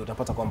kama vile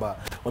utapata kwamba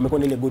wamekuwa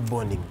na ile good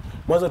bonding.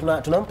 Mwanzo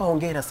tunampa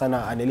hongera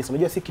sana Anelisa.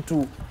 Unajua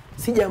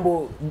si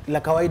jambo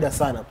la kawaida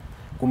sana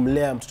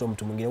kumlea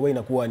mtu mwingine. Wewe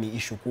inakuwa ni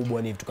issue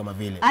kubwa ni vitu kama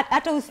vile.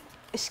 Hata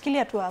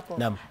shikilia tu hapo.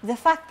 The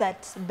fact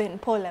that Ben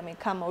Paul may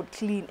come out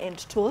clean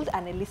and told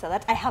Anelisa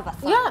that I have a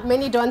son. Yeah,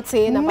 many don't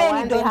say number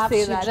one, they have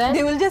children. That.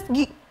 They will just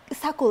give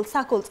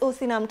circles. Oh,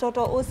 sina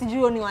mtoto, oh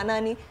sijui ni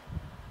wanani.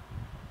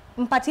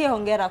 Mpatie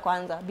hongera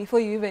kwanza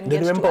before you even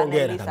get to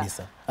Anelisa.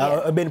 Kabisa.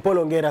 Ben Paul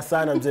hongera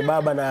sana mzee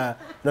baba na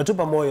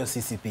natupa moyo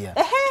sisi pia.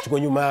 Tuko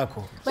nyuma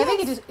yako. But I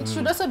think it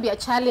should also be a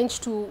challenge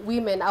to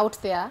women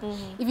out there.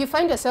 If you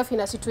find yourself in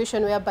a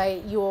situation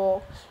whereby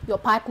your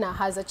partner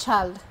has a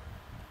child,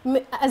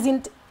 as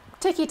in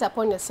take it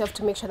upon yourself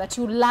to make sure that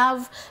you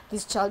love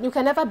this child. You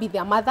can never be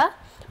their mother,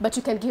 but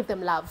you can give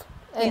them love.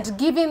 And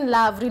giving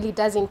love really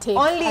doesn't take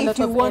only a lot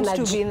of energy. Only if you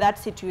want to be in that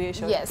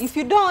situation. Yes. If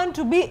you don't want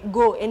to be,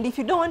 go. And if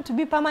you don't want to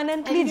be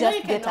permanently,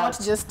 just get out.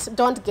 Just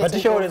don't get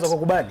involved. Unaweza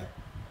kukubali?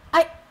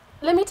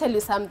 Let me tell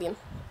you something.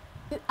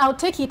 I'll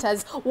take it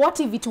as, what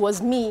if it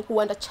was me who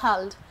had a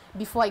child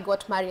before I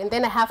got married, and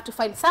then I have to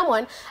find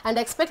someone and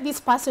I expect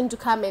this person to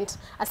come and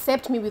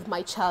accept me with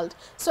my child.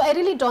 So I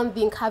really don't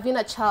think having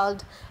a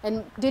child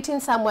and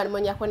dating someone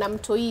mwenye akona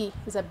mtoi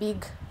is a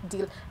big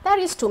deal. That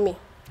is to me.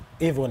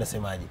 Hivyo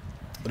unasemaje?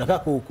 Unakaa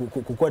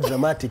kukua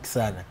dramatic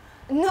sana.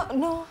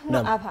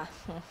 No hapa.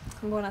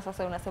 Mbona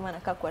sasa unasema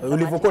nakaa kwa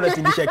dramatic? Ulivyokuwa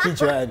unatindisha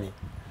kichwa yani.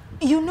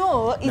 You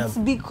know, it's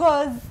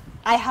because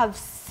I have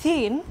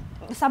seen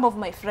some of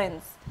my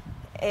friends.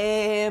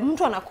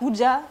 Mtu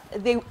anakuja,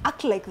 they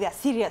act like they are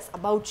serious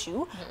about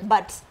you,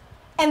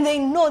 and they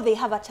know they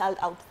have a child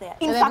out there.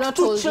 In fact,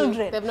 2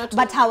 children,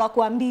 but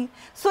hawakuambi.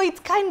 So it's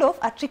kind of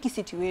a tricky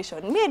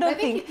situation. Me, I don't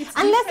think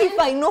unless if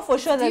I know for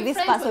sure that this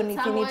person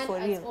is in it for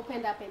real.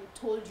 Opened up and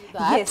told you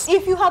that. Yes,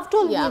 if you have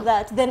told me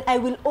that, then I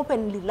will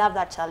openly love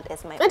that child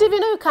as my own. And if you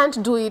know you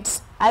can't do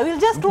it, I will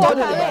just walk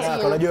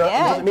away.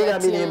 Unajua mimi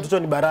naamini mtoto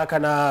ni baraka,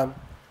 na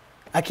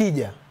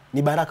akija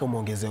ni baraka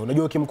muongezee.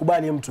 Unajua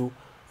ukimkubali mtu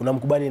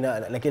unamkubali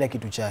na kila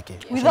kitu chake.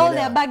 With all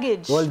their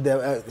baggage. All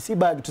the si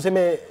bag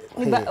tuseme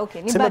ni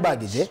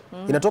baggage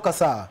inatoka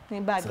sawa.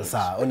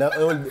 Sawa.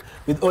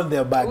 With all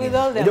their baggage.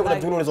 Unajua kuna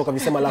vitu unaweza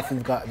kuvisema alafu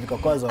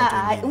vikakwaza watu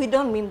wengine. We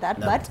don't mean that,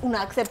 but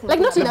una accept like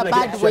not in a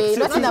bad way,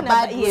 not in a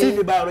bad way. Si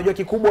vibaya. Unajua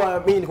kikubwa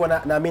mimi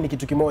nilikuwa naamini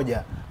kitu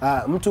kimoja.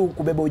 Mtu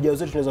kubeba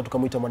ujauzito tunaweza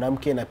tukamuita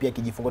mwanamke, na pia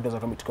kijifungua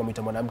tunaweza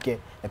tukamuita mwanamke,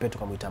 na pia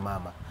tukamuita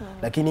mama.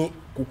 Lakini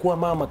kukua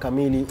mama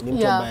kamili ni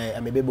mtu ambaye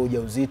amebeba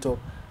ujauzito,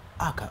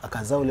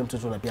 akazaa ule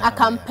mtoto na pia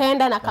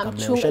akampenda na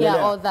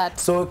akamchunga all that.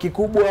 So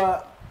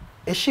kikubwa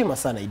heshima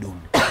sana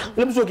idumu.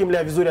 Ule mtoto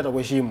ukimlea vizuri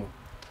atakuheshimu.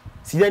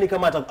 Sijani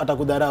kama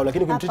atakudharau,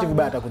 lakini ukimtreat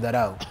vibaya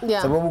atakudharau.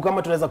 Sababu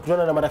kama tunaweza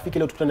kukutana na marafiki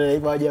leo tukutane na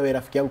hivyo aje awe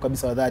rafiki yangu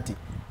kabisa wa dhati,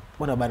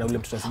 mbona bana ule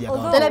mtoto asije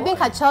akawa. Then I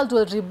think a child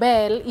will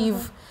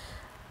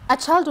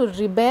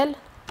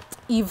rebel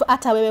if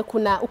hata wewe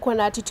uko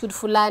na attitude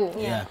fulani.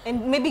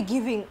 And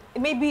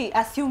maybe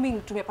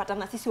assuming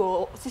tumepatana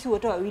sisi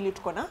wote wawili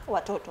tuko na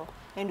watoto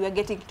and we are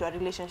getting into a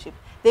relationship,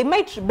 they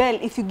might rebel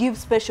if you give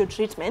special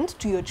treatment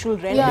to your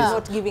children and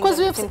not giving them.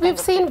 Because we've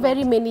seen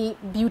very many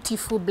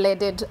beautiful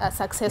blended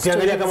success stories.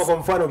 Ukiangalia kama kwa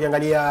mfano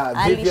ukiangalia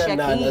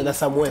Vivian na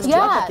Sam West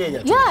hapa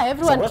Kenya.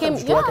 Everyone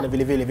came. Na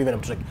vile Vivian na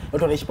mtoto wake.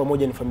 Watu wanaishi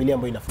pamoja, ni familia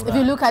ambayo ina furaha.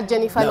 If you look at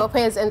Jennifer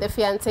Lopez and the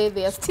fiance,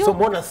 they are still. So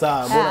mbona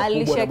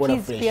kubwa na mbona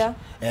fresh.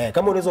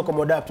 Kama unaweza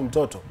kumadapt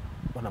mtoto,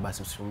 mbona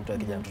basi mtu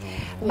akija mtoto.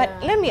 But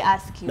let me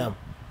ask you.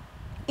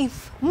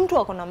 If mtu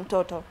ako na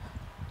mtoto,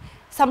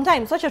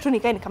 sometimes wacha tu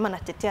nikae kama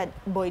natetea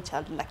boy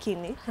child,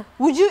 lakini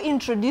would you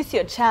introduce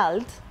your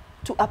child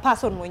to a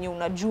person mwenye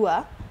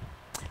unajua,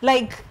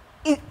 like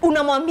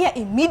unamwambia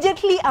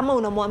immediately ama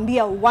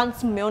unamwambia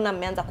once mmeona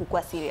mmeanza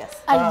kukua serious?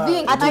 I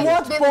think at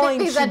what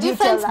point there's a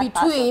difference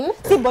between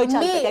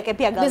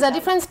there's a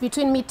difference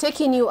between me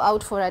taking you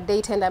out for a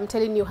date and I'm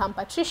telling you, I'm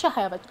Patricia,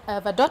 I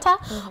have a daughter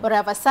or I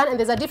have a son, and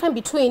there's a difference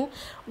between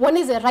when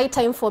is the right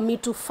time for me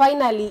to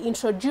finally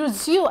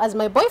introduce you as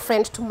my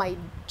boyfriend to my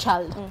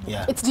child.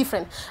 It's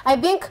different. I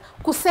think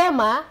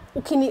kusema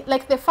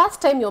like the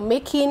first time you're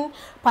making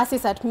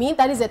passes at me,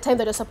 that is the time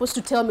that you're supposed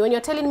to tell me. When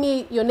you're telling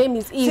me your name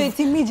is Eve, so it's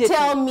immediately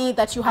tell me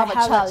that you have a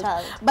child.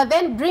 But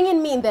then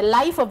bringing me in the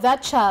life of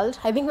that child,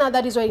 I think now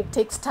that is why it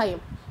takes time.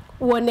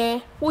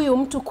 Uone huyu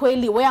mtu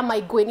kweli, where am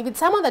I going? If it's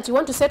someone that you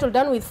want to settle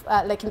down with,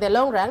 like in the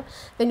long run,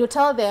 then you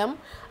tell them,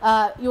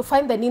 you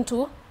find the need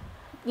to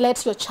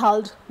let your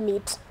child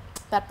meet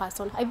that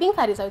person. I think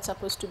that is how it's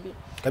supposed to be.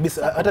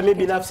 Kabisa. Hata mimi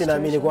binafsi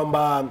naamini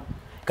kwamba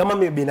kama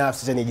mimi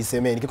binafsi tena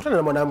nijisemee, nikikutana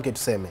na mwanamke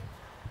tuseme,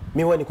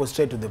 mimi huwa niko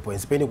straight to the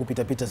point. Sipendi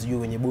kupita pita sijui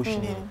kwenye bush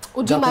nini.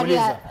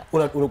 Ujimaria.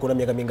 Una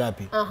miaka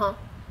mingapi?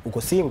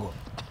 Uko single?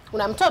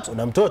 Una mtoto?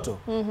 Una mtoto?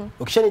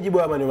 Ukishanijibu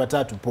hapa ni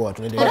matatu, poa,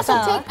 tunaendelea.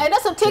 I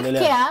also take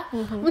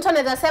care. Mtu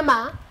anaweza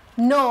sema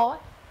no,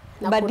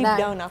 but deep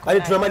down ako.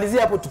 Hadi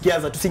tunamalizia hapo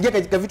tukianza. Tusiingie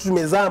katika vitu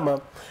tumezama,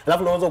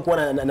 alafu unaanza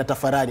kuwa na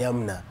tafarani,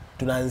 hamna.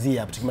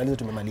 Tunaanzia hapo, tukimaliza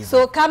tumemaliza.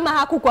 So kama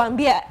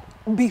hakukwambia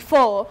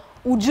before,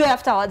 ujue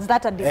afterwards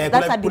that's a deal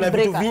breaker.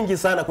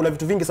 Kuna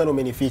vitu vingi sana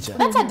umenificha.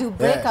 That's a deal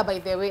breaker by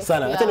the way.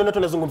 Sana. Hata ndio watu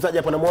wanazungumzaje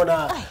hapo,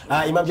 namuona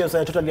Imam James,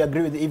 I totally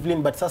agree with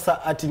Evelyn, but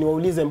sasa ati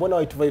niwaulize mbona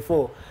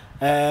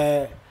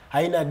Y254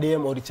 haina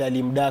dem or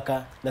Charlie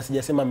Mdaka na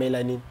sijasema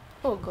Melanie.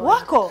 Oh God.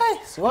 Wako.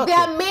 There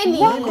are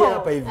many.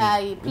 Hapa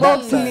hivi.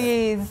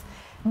 Please.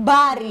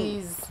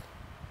 Barry.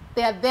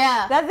 They are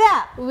there. They're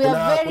there. We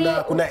are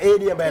very. Kuna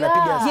Eddie ambaye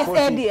anapiga sport.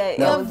 Yes, Eddie.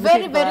 We are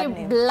very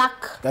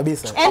black.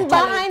 Kabisa. And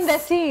behind the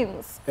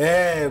scenes.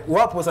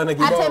 Wapo sana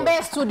kibao.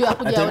 Atembea studio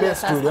akuja. Atembea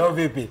studio au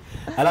vipi?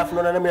 Alafu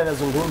naona nami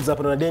anazungumza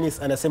hapa, naona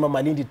Dennis anasema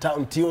Malindi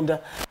Town Tiunda,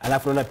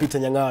 alafu naona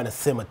Peter Nyang'ao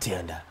anasema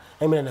Tianda.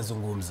 Mimi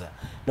anazungumza.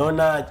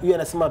 Naona huyu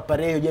anasema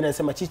Pareo, jana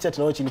anasema Chicha,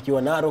 tunaochi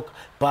nikiwa Narok,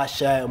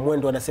 Pasha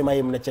Mwendo anasema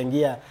yeye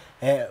mnachangia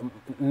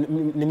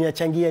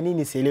ninachangia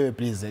nini sielewe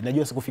please.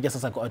 Najua sikufikia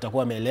sasa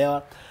atakuwa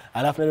ameelewa.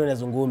 Alafu ndio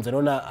anazungumza.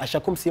 Naona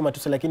Ashakum si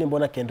matusi, lakini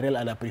mbona Kendrell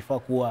ana prefer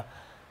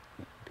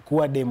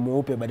kuwa dem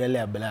mweupe badala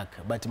ya black.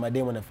 But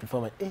madem ana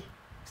prefer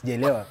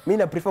sijaelewa. Mimi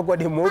na prefer kuwa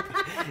dem mweupe.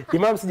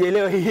 Imam,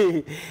 sijaelewa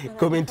hii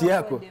comment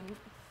yako.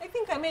 I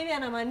think maybe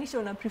anamaanisha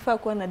una prefer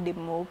kuwa na dem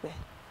mweupe.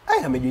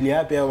 Amejulia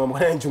wapi au mama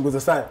anachunguza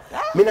sana.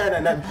 Mimi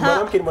na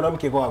mwanamke ni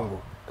mwanamke kwangu.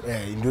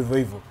 Ndio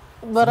hivyo.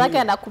 Borake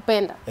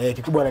anakupenda.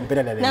 Kikubwa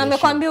ananipenda na na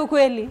amekwambia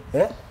ukweli.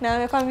 Na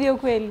amekwambia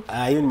ukweli.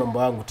 Hiyo ni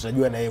mambo yangu,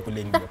 tutajua na yeye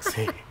kule inbox.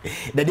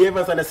 Daddy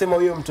Evans anasema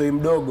huyo mtoi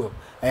mdogo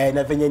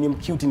na venye ni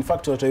cute, in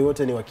fact watu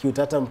wote ni wa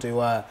cute, hata mtoi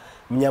wa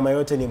mnyama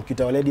yote ni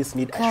mkita, wa ladies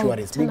need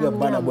assurance. Big up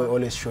Burna Boy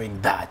always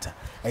showing that.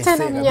 I Tena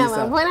say mnyama,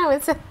 kabisa. mbona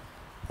umesema?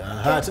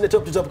 Aha, tuna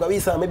top to top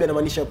kabisa, maybe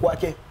anamaanisha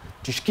kwake.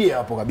 Tushikie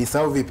hapo kabisa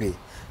au vipi?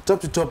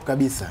 Top to top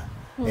kabisa.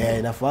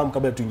 Nafahamu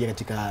kabla tuingie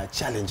katika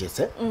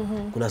challenges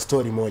kuna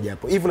story moja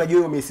hapo. Hivi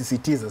unajua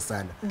umesisitiza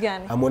sana.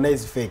 Gani?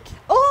 Harmonize fake.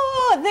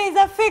 Oh, there is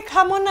a fake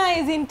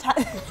Harmonize in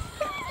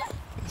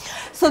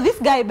So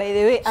this guy by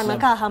the way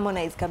anakaa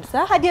Harmonize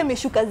kabisa. Hadi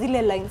ameshuka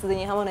zile lines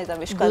zenye Harmonize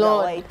ameshuka za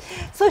white.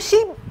 So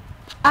she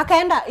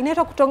akaenda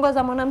inaitwa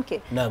kutongoza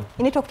mwanamke. Naam.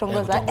 Inaitwa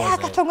kutongoza.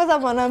 Akatongoza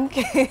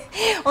mwanamke.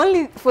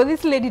 Only for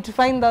this lady to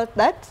find out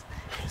that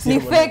ni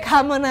fake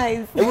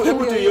Harmonize.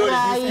 Hebu tuione,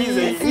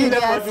 tusikize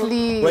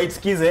hii. Wait,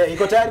 sikize.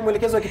 Iko tayari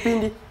mwelekezo wa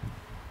kipindi?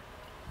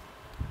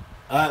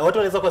 Watu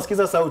wanaweza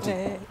kusikiza sauti.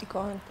 Iko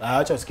on.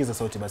 Acha usikize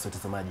sauti basi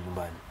watazamaji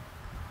nyumbani.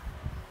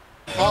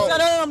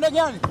 Uhusiano na muda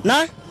gani?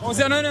 Na?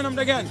 Uhusiano na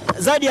muda gani?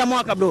 Zaidi ya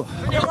mwaka bro.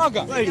 Zaidi ya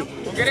mwaka? Kweli.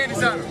 Hongereni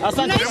sana.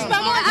 Asante.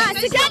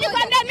 Sitaki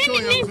kwambia mimi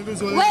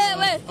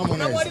wewe.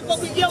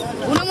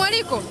 Una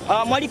mwaliko?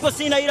 Mwaliko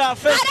sina ila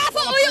fresh. Alafu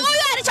huyu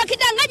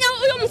alichokidanganya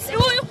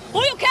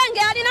huyu kenge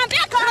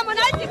aliniambia kama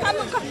Harmonize kama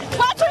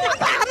watu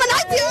namba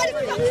Harmonize.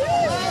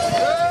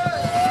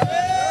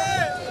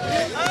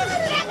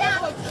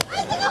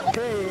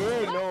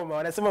 No,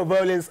 wanasema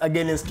violence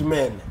against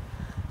men.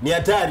 Ni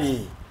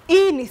hatari.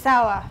 Hii ni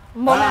sawa.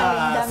 Mbona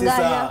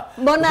alimdanganya?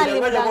 Mbona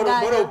alimdanganya?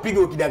 Mbona upige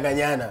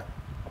ukidanganyana?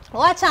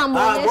 Wacha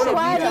amuonyeshe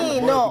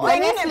Kwani no,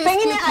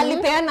 pengine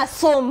alipeana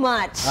so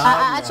much.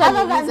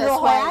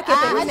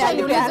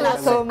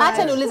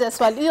 Acha niulize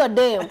swali. Hiyo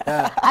dem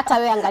hata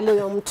wewe angalia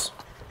huyo mtu.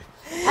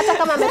 Hata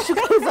kama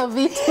ameshuka hizo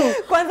vitu.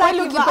 Kwanza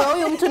ukipa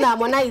huyo mtu na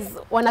Harmonize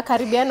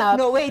wanakaribiana wapi?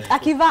 No wait,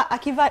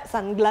 akiva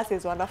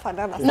sunglasses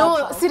wanafanana sana. No,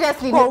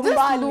 seriously, look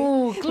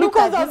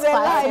at this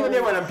person. Yule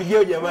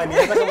wanampigia jamani,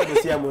 hata kama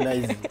si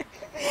Harmonize.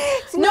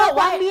 No,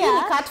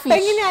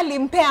 pengine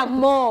alimpea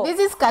more.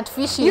 This is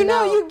catfishing. You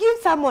know, you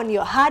give someone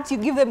your heart, you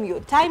give them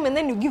your time, and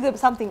then you give them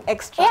something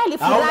extra.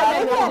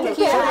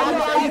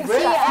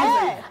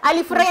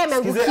 Alifurahia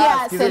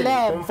ameangukia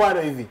celeb.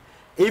 Mfano hivi.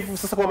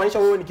 If sasa kwa maanisha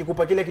wewe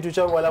nikikupa kile kitu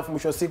changu alafu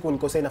mwisho wa siku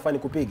nikosea inafaa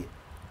nikupige.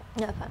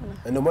 Hapana.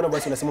 Ndio maana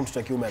basi unasema mtoto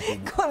wa kiume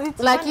apige.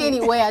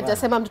 Lakini wewe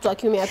hajasema mtoto wa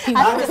kiume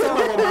apige. Amesema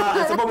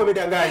kwamba sababu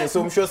amedanganya.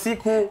 So mwisho wa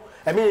siku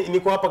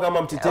niko hapa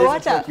kama mtetezi wa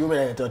kiume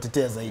na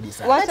nitawatetea zaidi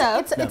sana.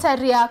 It's a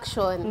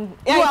reaction.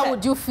 How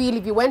would you feel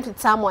if you went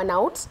with someone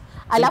out?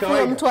 Alafu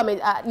huyo mtu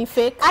ni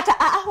fake.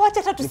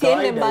 Wacha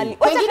tusiende mbali.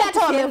 Wengine hata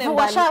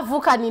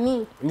washavuka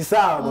nini? Ni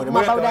sawa bwana.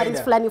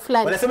 Maboundaries fulani.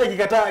 Wanasema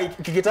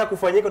ikikataa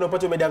kufanyika na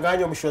upate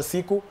umedanganywa mwisho wa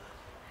siku.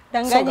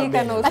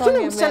 Danganyika na usome.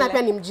 Lakini msichana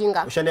pia ni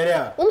mjinga.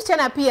 Ushaendelea?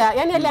 Msichana pia,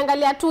 yani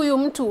aliangalia tu huyu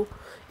mtu.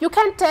 You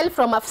can't tell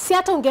from a si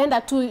hata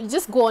ungeenda tu,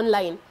 just go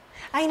online.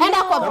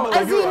 Enda kwa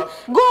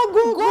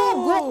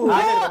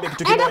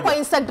enda kwa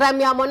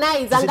Instagram ya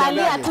Harmonize,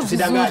 angalia tu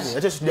vizuri.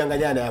 Acha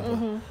tusidanganyane hapa.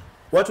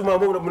 Watu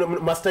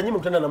master nyinyi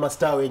mkutana na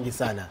master wengi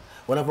sana.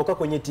 Wanapokaa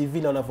kwenye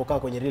TV na wanapokaa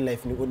kwenye real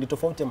life ni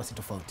tofauti ama si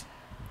tofauti?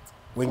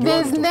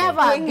 There's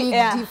never a big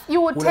difference.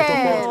 You would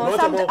tell.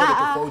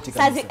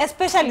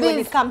 Especially when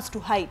it comes to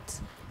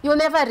height. You'll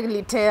never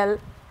really tell.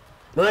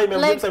 Naona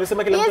Imam James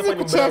amesema kila mtu hapa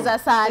ni kucheza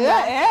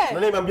sana.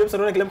 Naona Imam James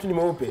anaona kila mtu ni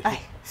mweupe.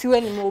 Si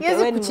wewe ni mweupe,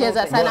 wewe ni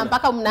kucheza sana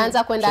mpaka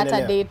mnaanza kwenda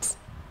hata date.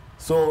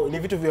 So ni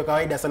vitu vya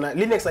kawaida sana.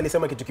 Linex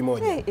alisema kitu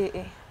kimoja.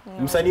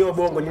 Msanii wa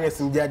Bongo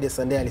Linex Mjade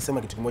Sunday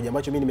alisema kitu kimoja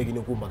ambacho mimi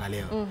nimekinukuu mpaka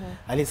leo.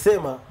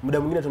 Alisema muda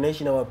mwingine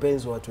tunaishi na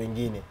wapenzi wa watu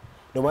wengine.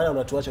 Ndio maana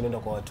unatuacha unaenda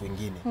kwa watu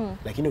wengine.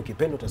 Lakini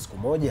ukipenda uta siku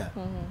moja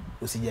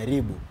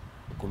usijaribu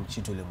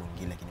kumchiti yule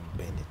mwingine lakini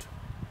mpende tu.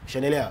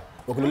 Ushaelewa?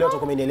 Ukinielewa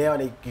utakuwa umenielewa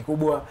na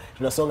kikubwa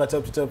tunasonga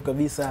top to top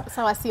kabisa.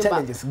 Sawa Simba.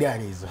 Challenges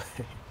gani hizo?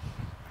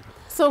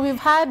 So we've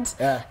had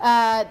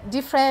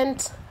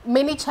different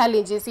many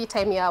challenges hii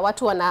time ya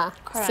watu wana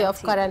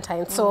self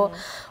quarantine. So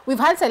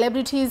we've had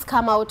celebrities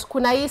come out.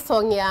 Kuna hii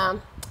song ya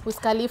Wiz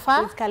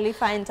Khalifa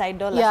and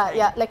Idol.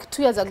 Yeah, like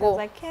 2 years ago.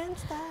 I can't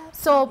stop.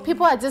 So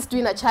people are just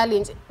doing a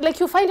challenge. Like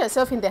you find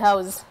yourself in the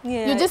house.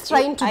 Yeah, you're just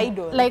trying to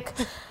like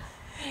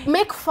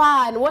make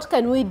fun. What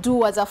can we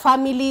do as a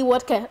family?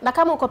 Na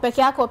kama uko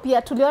peke yako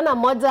pia tuliona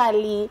mmoja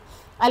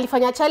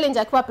alifanya challenge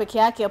akiwa peke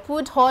yake.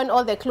 Put on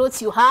all the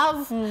clothes you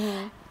have.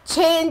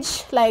 Change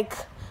like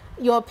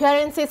your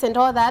appearances and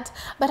all that.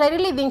 But I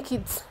really think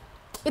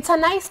it's a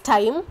nice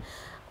time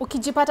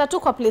ukijipata tu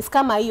kwa place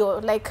kama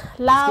hiyo, like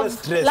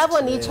love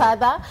on each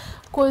other,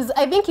 because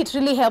I think it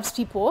really helps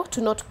people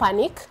to not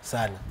panic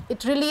sana.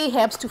 It really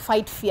helps to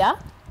fight fear.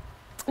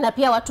 Na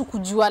pia watu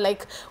kujua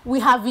like we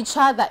have each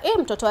other.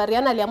 Mtoto wa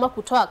Rihanna aliamua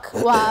kutalk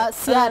wa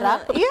Ciara.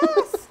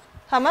 Yes.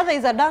 Her mother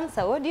is a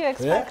dancer. What do you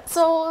expect?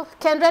 So,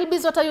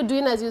 Celebs, what are you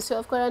doing as you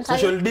self quarantine?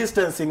 Social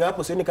distancing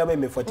hapo sioni kama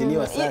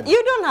imefuatiliwa sana.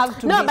 You don't have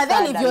to. No, but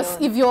then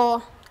if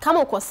you're kama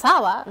uko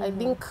sawa, I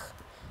think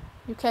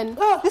you can.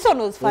 This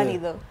one was funny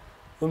though.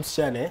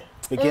 Msichana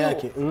peke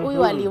yake.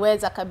 Huyu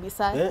aliweza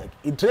kabisa.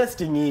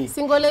 Interesting hii.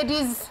 Single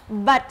ladies,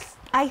 but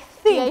I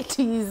think it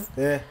is.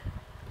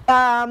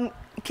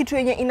 Kitu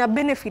yenye ina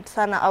benefit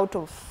sana out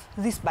of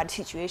this bad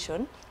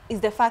situation is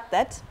the fact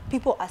that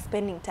people are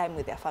spending time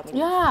with their families.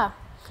 Yeah.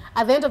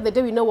 At the end of the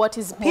day, we know what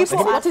is most,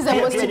 People what is the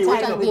most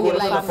important thing in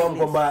life. Nafahamu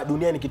kwamba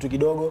dunia ni kitu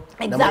kidogo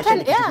na Exactly, maisha ni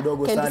kitu yeah,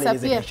 kidogo can sana, inaweza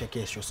disappear. kuisha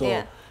kesho. So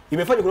Yeah.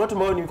 imefanya kuna watu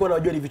ambao nilikuwa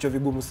nawajua ni vichwa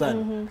vigumu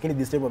sana, lakini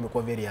this time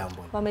wamekuwa very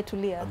humble.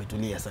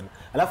 Wametulia sana.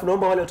 Alafu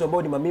naomba wale watu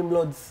ambao ni meme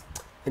lords,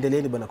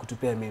 endeleeni bwana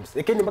kutupea memes.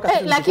 Lakini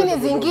mpaka lakini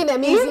zingine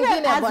memes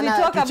zingine bwana,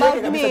 talk about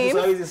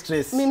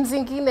memes, memes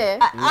zingine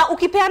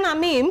ukipeana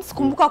memes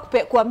kumbuka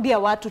kuambia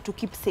watu to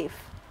keep safe.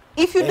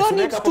 If you don't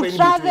need to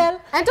travel,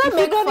 and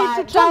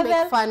don't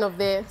make fun of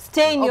the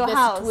stay in your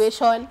house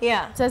situation.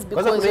 Yeah. Just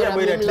because you're a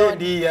meme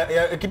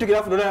lord. Kitu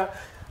kilafu naona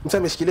mtu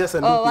ameshikilia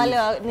sanduku. Oh,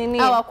 wale nini?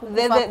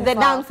 The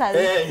dancers.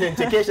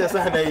 Inachekesha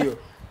sana hiyo.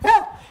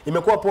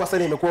 Imekuwa poa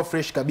sana, imekuwa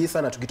fresh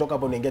kabisa, na tukitoka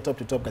hapo naingia top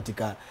to top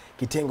katika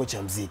kitengo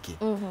cha muziki.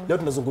 Leo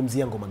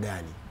tunazungumzia ngoma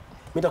gani?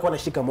 Mimi nitakuwa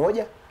nashika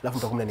moja, alafu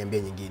mtakuwa mnaniambia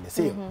nyingine,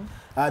 sio?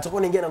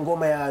 Tutakuwa naingia na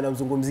ngoma ya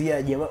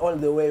namzungumzia jamaa all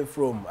the way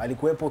from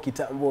alikuwepo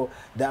kitambo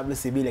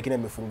WCB, lakini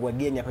amefungua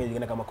gang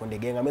akajulikana kama Konde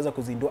Gang. Ameweza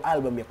kuzindua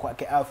album ya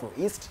kwake Afro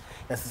East,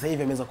 na sasa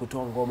hivi ameweza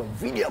kutoa ngoma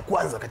video ya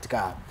kwanza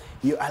katika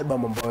hiyo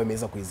album ambayo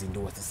ameweza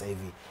kuizindua sasa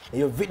hivi. Na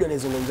hiyo video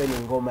inaizungumzia ni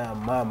ngoma ya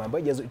Mama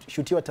ambayo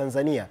haijashutiwa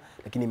Tanzania,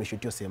 lakini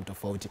imeshutiwa sehemu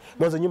tofauti.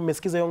 Mwanzo nyinyi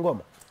mmesikiza hiyo ngoma?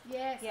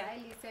 Yes, I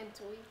listened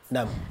to it.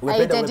 Naam,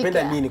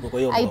 umependa nini kwa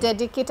hiyo ngoma? I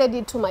dedicated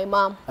it to my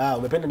mom.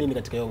 Umependa nini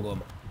katika hiyo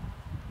ngoma?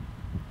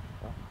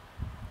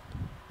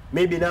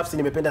 Maybe nafsi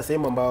nimependa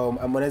sehemu ambao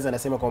Harmonize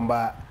anasema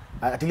kwamba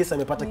at least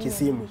amepata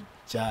kisimu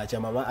cha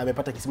mama,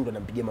 amepata kisimu ndo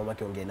anampigia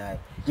mamake ongee naye.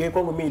 Hiyo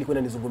kwangu mimi ilikuwa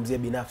inanizungumzia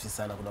binafsi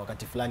sana, kuna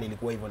wakati fulani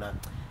ilikuwa hivyo na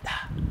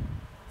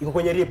iko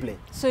kwenye replay.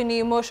 So ni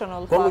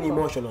emotional. Kwangu ni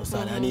emotional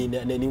sana. Yaani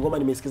ni ngoma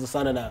nimesikiza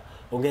sana, na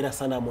hongera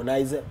sana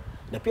Harmonize.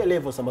 Na pia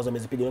levels ambazo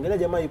amezipiga. Angalia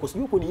jamaa yuko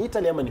sijui ni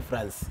Italy ama ni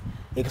France.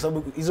 Kwa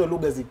sababu hizo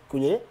lugha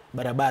kwenye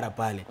barabara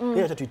pale.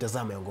 Leo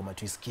tuitazame hiyo ngoma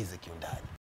tuisikize kiundani.